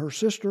and her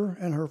sister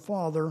and her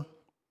father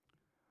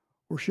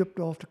were shipped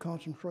off to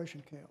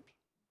concentration camps.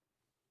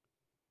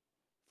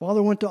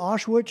 Father went to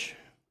Auschwitz.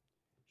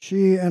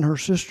 She and her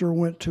sister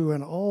went to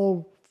an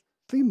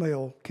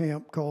all-female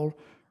camp called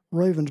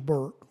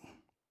Ravensbrück.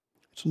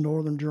 It's in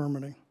northern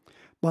Germany.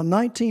 By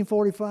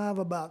 1945,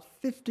 about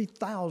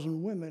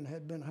 50,000 women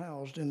had been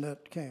housed in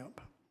that camp.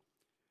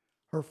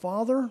 Her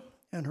father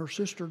and her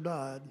sister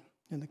died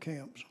in the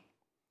camps.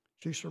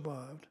 She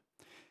survived.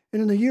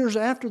 And in the years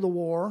after the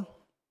war,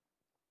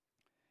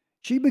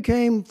 she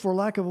became, for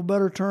lack of a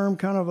better term,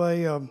 kind of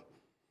an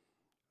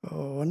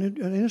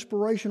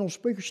inspirational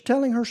speaker. She's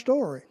telling her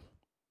story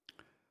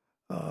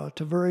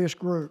to various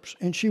groups.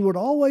 And she would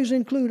always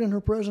include in her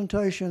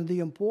presentation the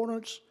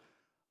importance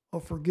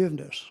of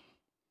forgiveness.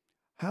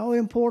 How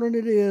important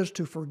it is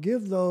to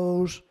forgive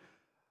those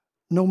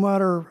no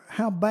matter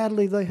how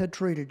badly they had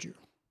treated you.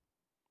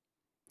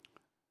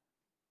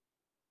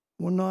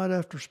 One night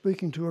after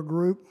speaking to a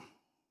group,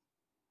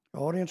 the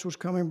audience was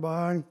coming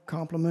by and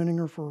complimenting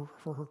her for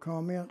her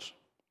comments.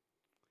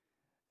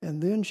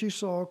 And then she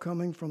saw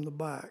coming from the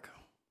back,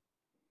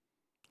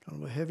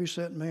 kind of a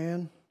heavy-set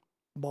man,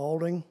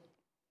 balding,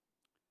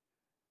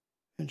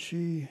 and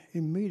she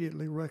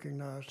immediately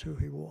recognized who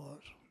he was.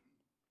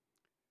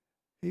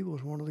 He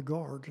was one of the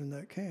guards in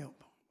that camp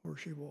where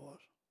she was.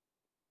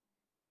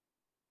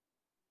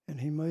 And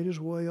he made his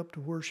way up to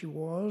where she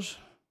was,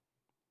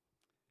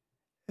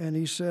 and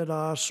he said,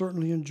 I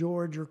certainly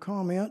enjoyed your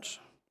comments,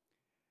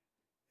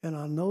 and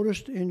I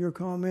noticed in your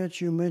comments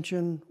you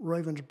mentioned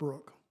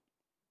Ravensbrück.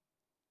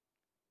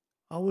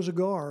 I was a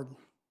guard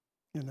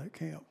in that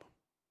camp.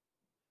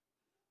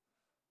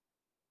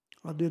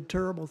 I did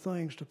terrible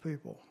things to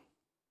people.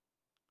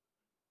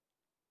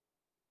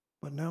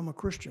 But now I'm a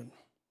Christian.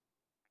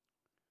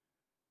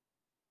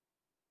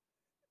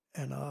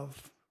 And I've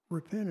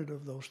repented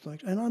of those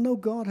things. And I know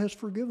God has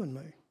forgiven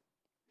me.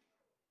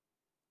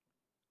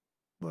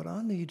 But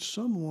I need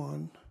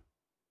someone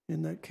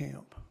in that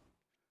camp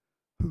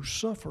who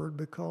suffered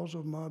because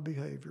of my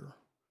behavior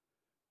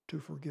to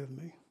forgive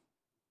me.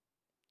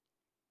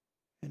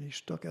 And he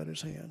stuck out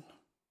his hand.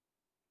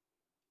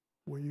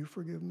 Will you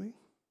forgive me?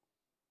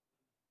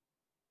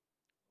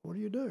 What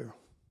do you do?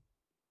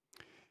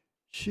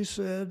 She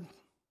said,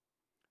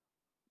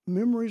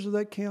 memories of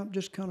that camp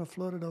just kind of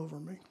flooded over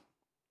me.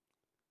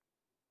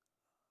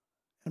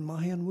 And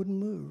my hand wouldn't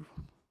move.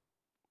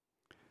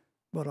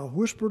 But I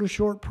whispered a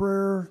short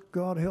prayer,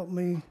 God help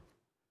me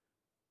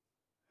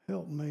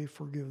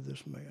forgive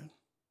this man.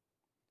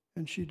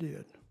 And she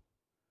did.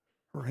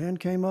 Her hand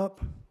came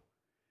up,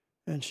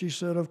 and she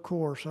said, of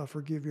course, I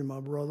forgive you, my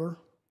brother.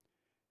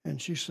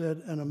 And she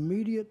said, an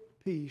immediate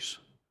peace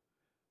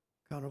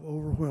kind of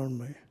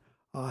overwhelmed me.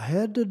 I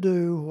had to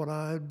do what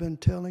I had been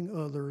telling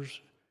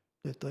others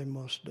that they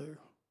must do.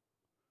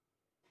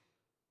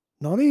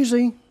 Not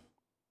easy.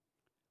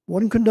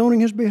 Wasn't condoning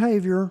his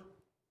behavior,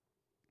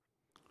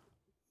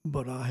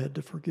 but I had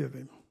to forgive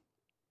him.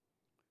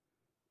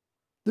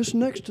 This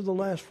next to the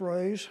last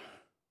phrase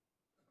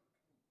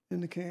in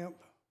the camp,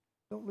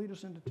 don't lead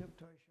us into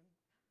temptation,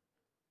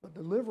 but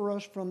deliver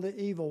us from the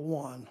evil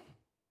one.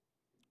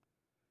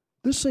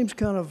 This seems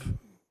kind of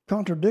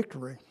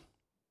contradictory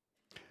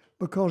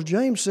because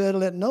James said,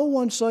 let no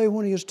one say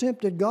when he is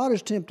tempted, God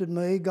has tempted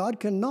me. God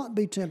cannot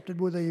be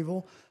tempted with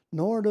evil,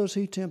 nor does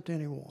he tempt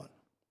anyone.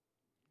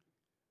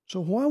 So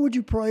why would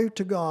you pray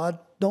to God,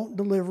 don't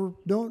deliver,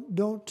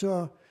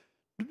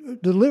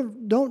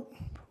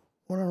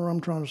 whatever I'm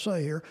trying to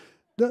say here,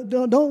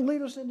 don't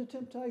lead us into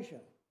temptation.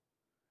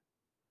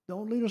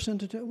 Don't lead us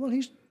into temptation. Well,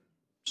 he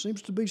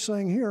seems to be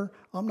saying here,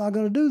 I'm not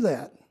going to do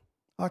that.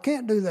 I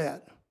can't do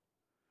that.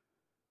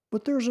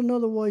 But there's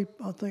another way,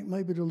 I think,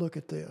 maybe to look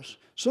at this.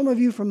 Some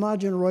of you from my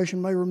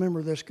generation may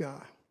remember this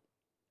guy.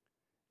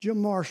 Jim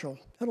Marshall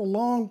had a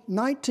long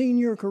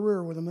 19-year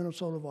career with the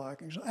Minnesota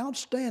Vikings,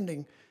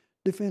 outstanding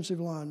defensive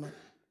lineman.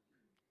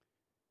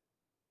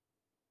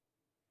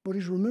 But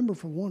he's remembered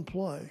for one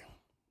play.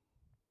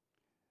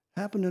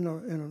 Happened in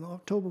an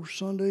October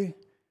Sunday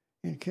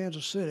in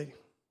Kansas City.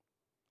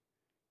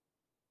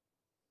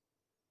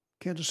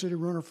 Kansas City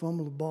runner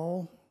fumbled the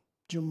ball.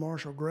 Jim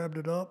Marshall grabbed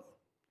it up,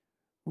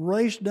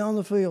 raced down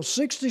the field,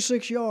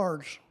 66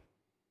 yards,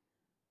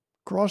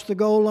 crossed the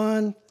goal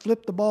line,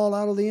 flipped the ball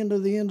out of the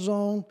end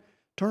zone,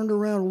 turned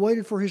around,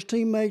 waited for his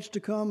teammates to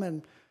come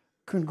and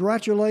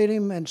congratulate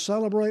him and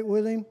celebrate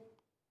with him.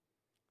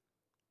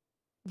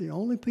 The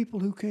only people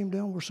who came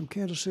down were some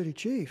Kansas City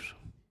Chiefs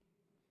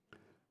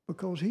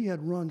because he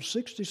had run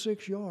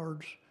 66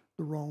 yards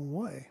the wrong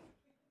way.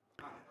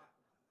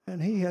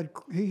 And he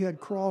had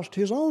crossed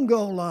his own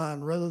goal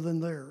line rather than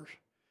theirs.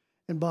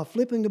 And by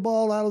flipping the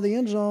ball out of the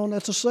end zone,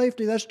 that's a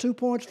safety. That's 2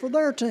 points for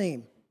their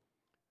team.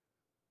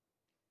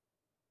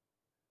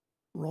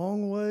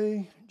 Wrong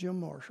way, Jim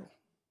Marshall.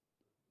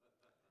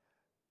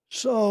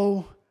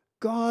 So,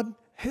 God,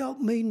 help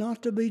me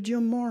not to be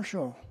Jim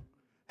Marshall.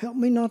 Help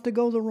me not to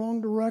go the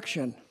wrong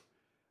direction.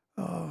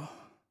 It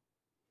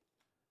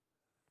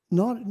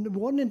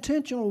wasn't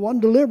intentional, it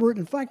wasn't deliberate.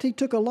 In fact, he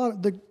took a lot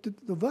of, the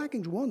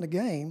Vikings won the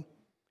game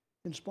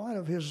in spite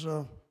of his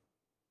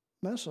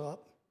mess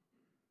up.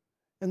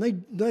 And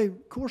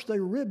of course, they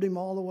ribbed him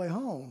all the way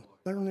home.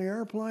 They were in the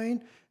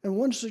airplane, and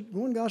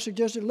one guy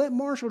suggested, let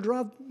Marshall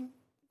drive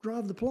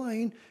the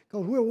plane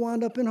because we'll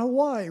wind up in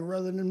Hawaii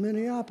rather than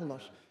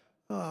Minneapolis.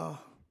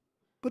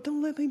 But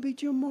don't let me be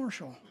Jim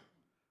Marshall.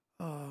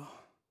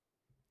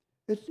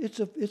 It's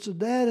a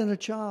dad and a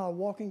child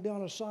walking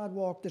down a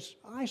sidewalk that's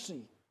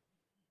icy.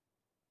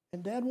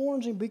 And Dad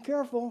warns him, be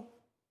careful.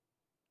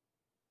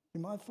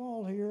 You might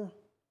fall here.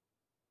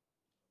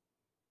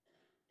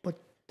 But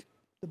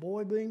the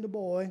boy being the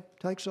boy,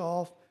 takes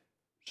off,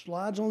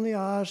 slides on the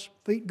ice,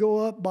 feet go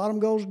up, bottom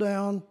goes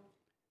down.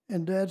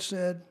 And Dad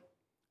said,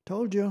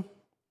 told you,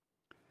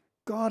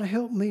 God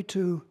help me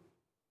to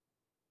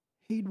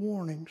heed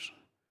warnings,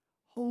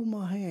 hold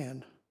my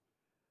hand,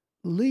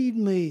 lead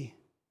me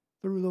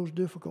through those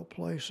difficult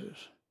places,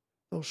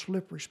 those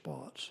slippery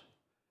spots.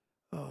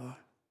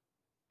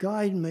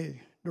 Guide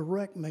me,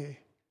 direct me,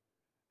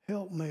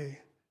 help me.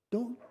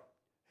 Don't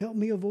help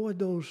me avoid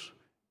those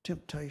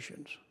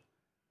temptations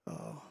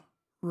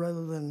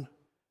rather than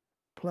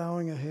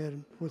plowing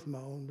ahead with my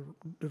own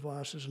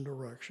devices and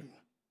direction.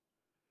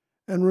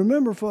 And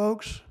remember,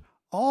 folks,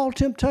 all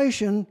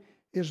temptation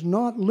is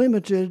not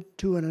limited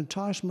to an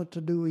enticement to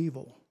do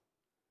evil.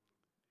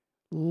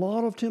 A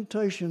lot of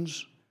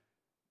temptations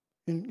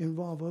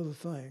involve other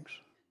things.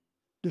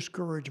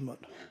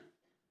 Discouragement,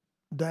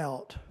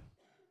 doubt,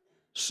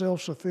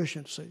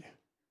 self-sufficiency,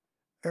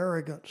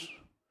 arrogance,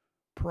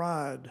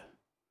 pride.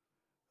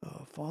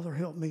 Father,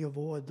 help me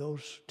avoid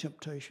those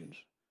temptations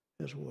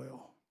as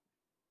well.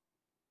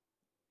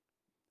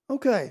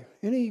 Okay,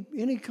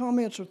 any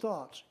comments or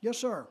thoughts? Yes,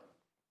 sir.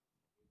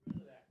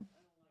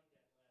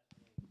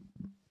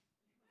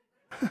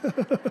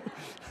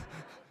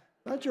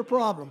 That's your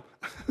problem.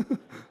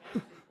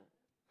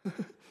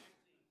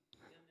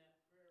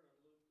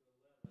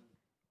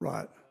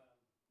 Right.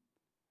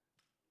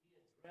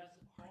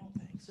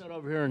 Sit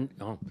over here and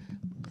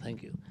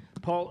thank you,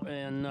 Paul.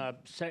 In 1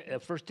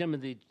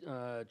 Timothy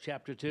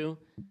chapter 2,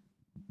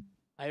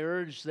 I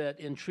urge that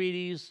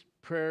entreaties,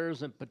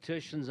 prayers, and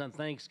petitions and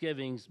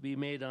thanksgivings be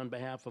made on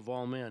behalf of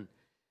all men.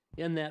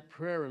 In that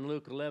prayer in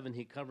Luke 11,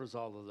 he covers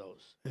all of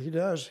those. He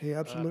does. He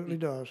absolutely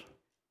does.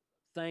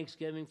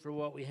 Thanksgiving for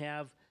what we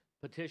have,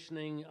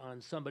 petitioning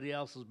on somebody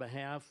else's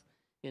behalf,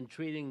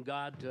 entreating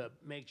God to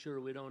make sure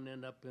we don't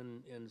end up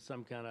in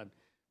some kind of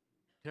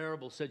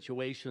terrible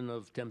situation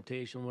of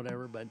temptation,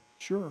 whatever, but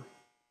sure,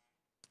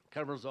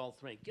 covers all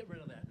three. Get rid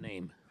of that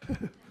name.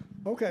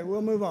 Okay,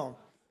 we'll move on.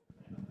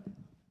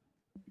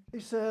 He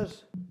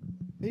says,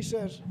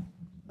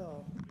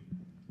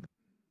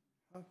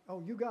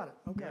 oh, you got it.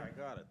 Okay. Yeah, I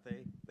got it.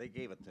 They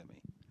gave it to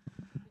me.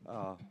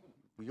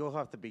 You'll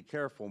have to be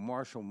careful.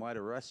 Marshall might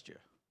arrest you.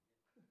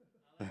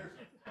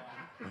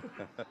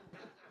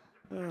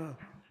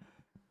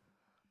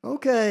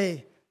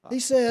 Okay. He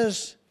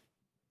says,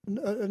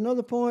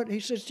 another point, he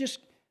says, just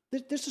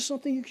this is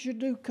something you should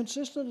do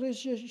consistently.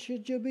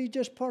 Should you be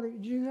just part of,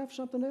 do you have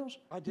something else?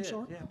 I did,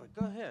 yeah, but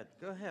go ahead.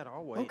 Go ahead,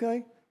 I'll wait.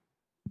 Okay.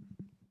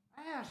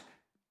 Ask.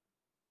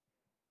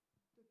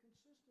 The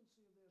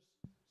consistency of this.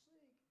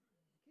 Seek.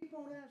 Keep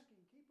on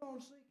asking. Keep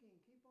on seeking.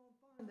 Keep on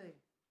finding.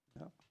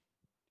 Yep.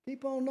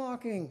 Keep on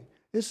knocking.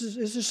 This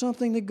is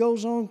something that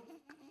goes on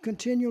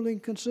continually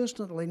and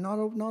consistently, not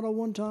a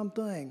one-time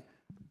thing.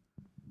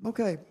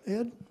 Okay,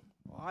 Ed?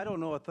 I don't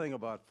know a thing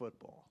about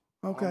football.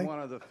 Okay. I'm one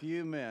of the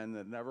few men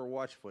that never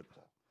watch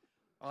football.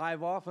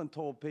 I've often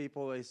told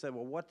people, they say,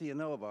 well, what do you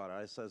know about it?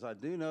 I says, I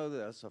do know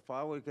this. If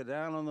I would go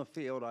down on the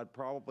field, I'd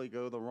probably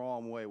go the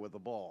wrong way with the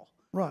ball.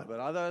 Right. But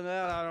other than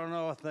that, I don't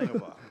know a thing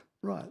about it.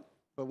 Right.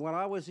 But when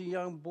I was a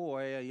young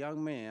boy, a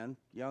young man,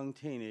 young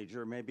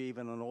teenager, maybe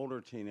even an older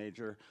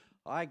teenager,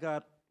 I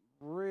got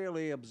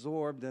really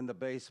absorbed into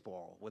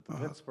baseball with the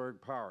Pittsburgh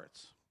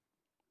Pirates.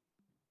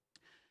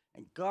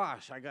 And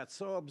gosh, I got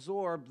so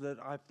absorbed that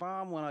I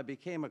found when I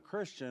became a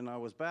Christian, I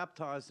was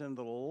baptized into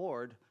the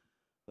Lord,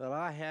 that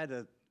I had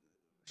to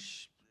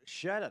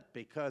shed it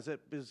because it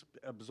was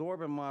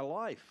absorbing my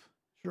life.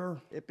 Sure.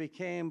 It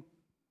became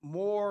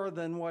more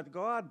than what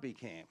God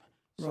became.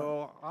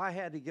 So I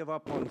had to give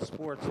up on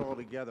sports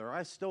altogether.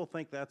 I still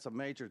think that's a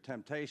major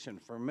temptation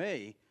for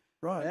me,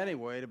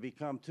 anyway, to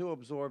become too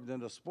absorbed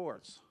into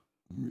sports.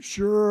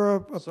 Sure,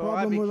 a So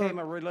problem I with became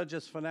a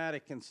religious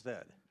fanatic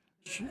instead.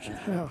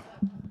 Yeah.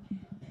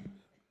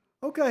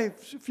 Okay, a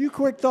few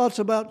quick thoughts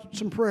about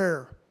some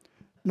prayer.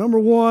 Number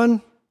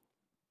one,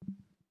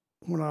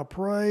 when I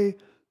pray,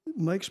 it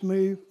makes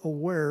me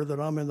aware that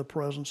I'm in the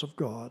presence of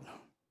God.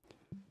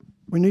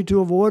 We need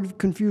to avoid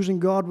confusing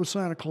God with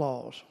Santa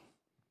Claus,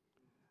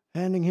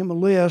 handing him a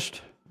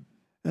list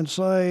and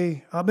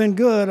say, I've been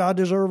good, I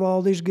deserve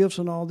all these gifts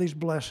and all these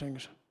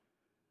blessings.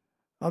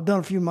 I've done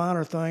a few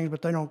minor things,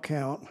 but they don't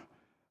count.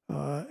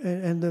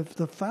 And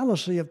the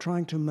fallacy of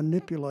trying to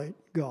manipulate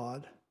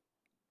God.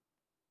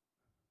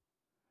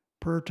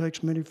 Prayer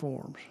takes many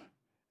forms.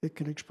 It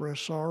can express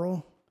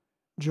sorrow,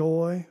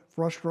 joy,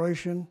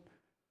 frustration,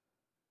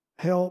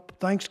 help,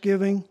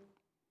 thanksgiving.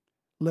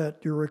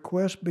 Let your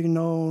request be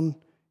known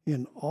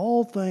in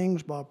all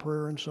things by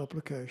prayer and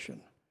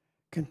supplication.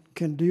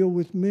 Can deal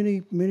with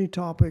many, many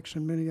topics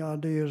and many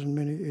ideas and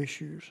many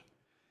issues.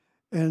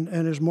 And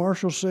as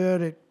Marshall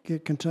said,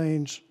 it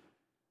contains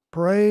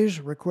praise,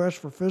 requests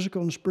for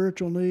physical and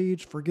spiritual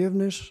needs,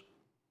 forgiveness,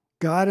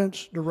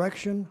 guidance,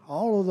 direction,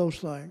 all of those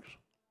things.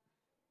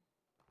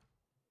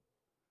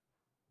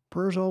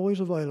 Prayer is always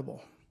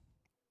available.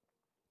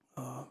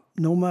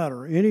 No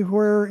matter,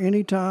 anywhere,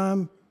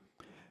 anytime.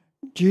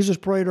 Jesus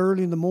prayed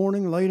early in the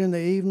morning, late in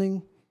the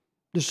evening.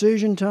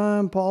 Decision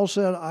time, Paul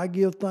said, I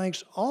give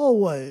thanks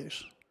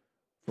always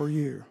for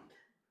you.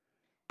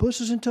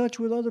 Puts us in touch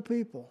with other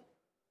people.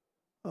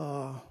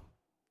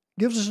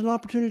 Gives us an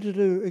opportunity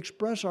to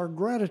express our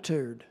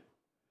gratitude,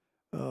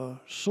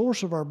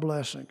 source of our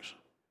blessings.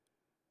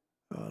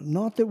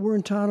 Not that we're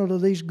entitled to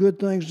these good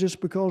things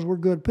just because we're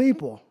good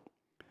people.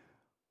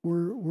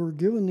 We're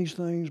given these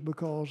things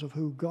because of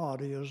who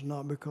God is,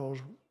 not because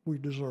we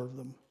deserve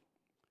them.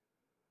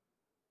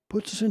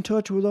 Puts us in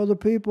touch with other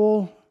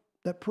people.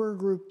 That prayer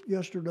group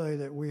yesterday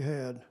that we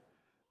had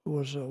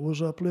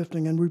was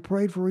uplifting, and we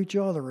prayed for each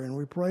other, and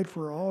we prayed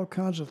for all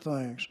kinds of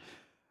things.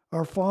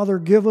 Our Father,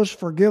 give us,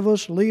 forgive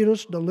us, lead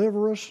us,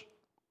 deliver us.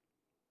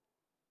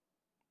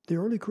 The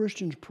early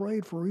Christians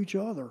prayed for each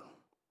other.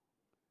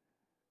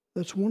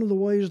 That's one of the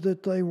ways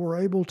that they were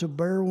able to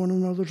bear one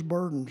another's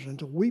burdens and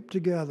to weep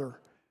together,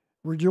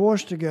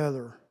 rejoice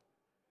together.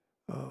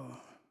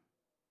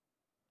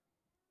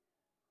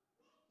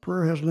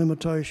 Prayer has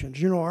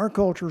limitations. You know, our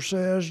culture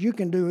says you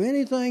can do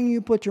anything you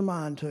put your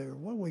mind to.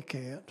 Well, we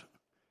can't.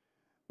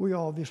 We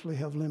obviously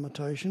have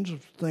limitations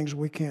of things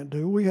we can't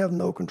do. We have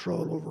no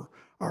control over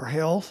our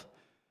health,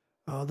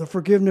 the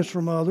forgiveness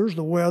from others,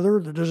 the weather,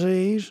 the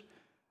disease,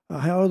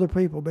 how other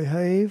people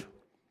behave.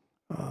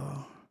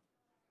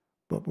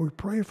 But we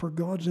pray for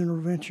God's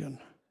intervention.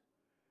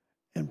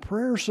 And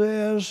prayer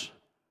says,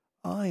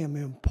 I am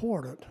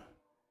important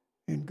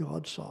in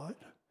God's sight.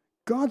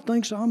 God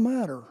thinks I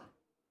matter.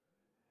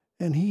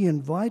 And He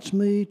invites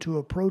me to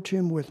approach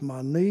Him with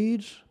my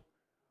needs,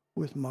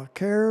 with my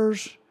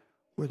cares,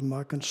 with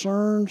my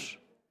concerns.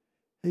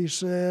 He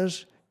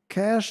says,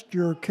 cast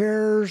your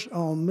cares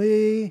on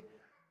me,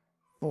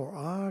 for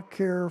I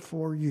care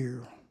for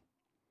you.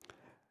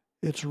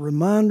 It's a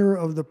reminder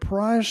of the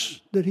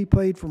price that He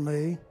paid for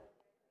me,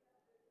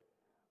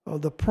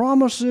 of the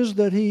promises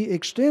that He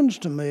extends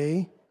to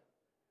me,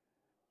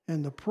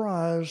 and the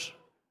prize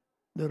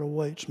that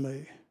awaits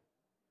me.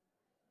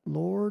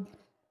 Lord,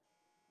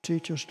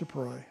 teach us to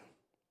pray.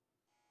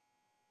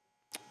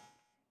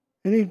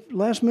 Any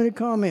last-minute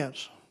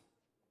comments?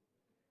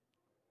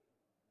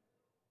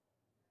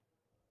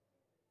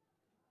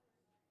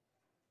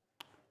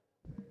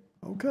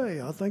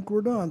 Okay, I think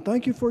we're done.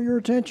 Thank you for your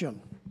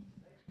attention.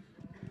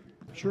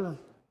 Sure.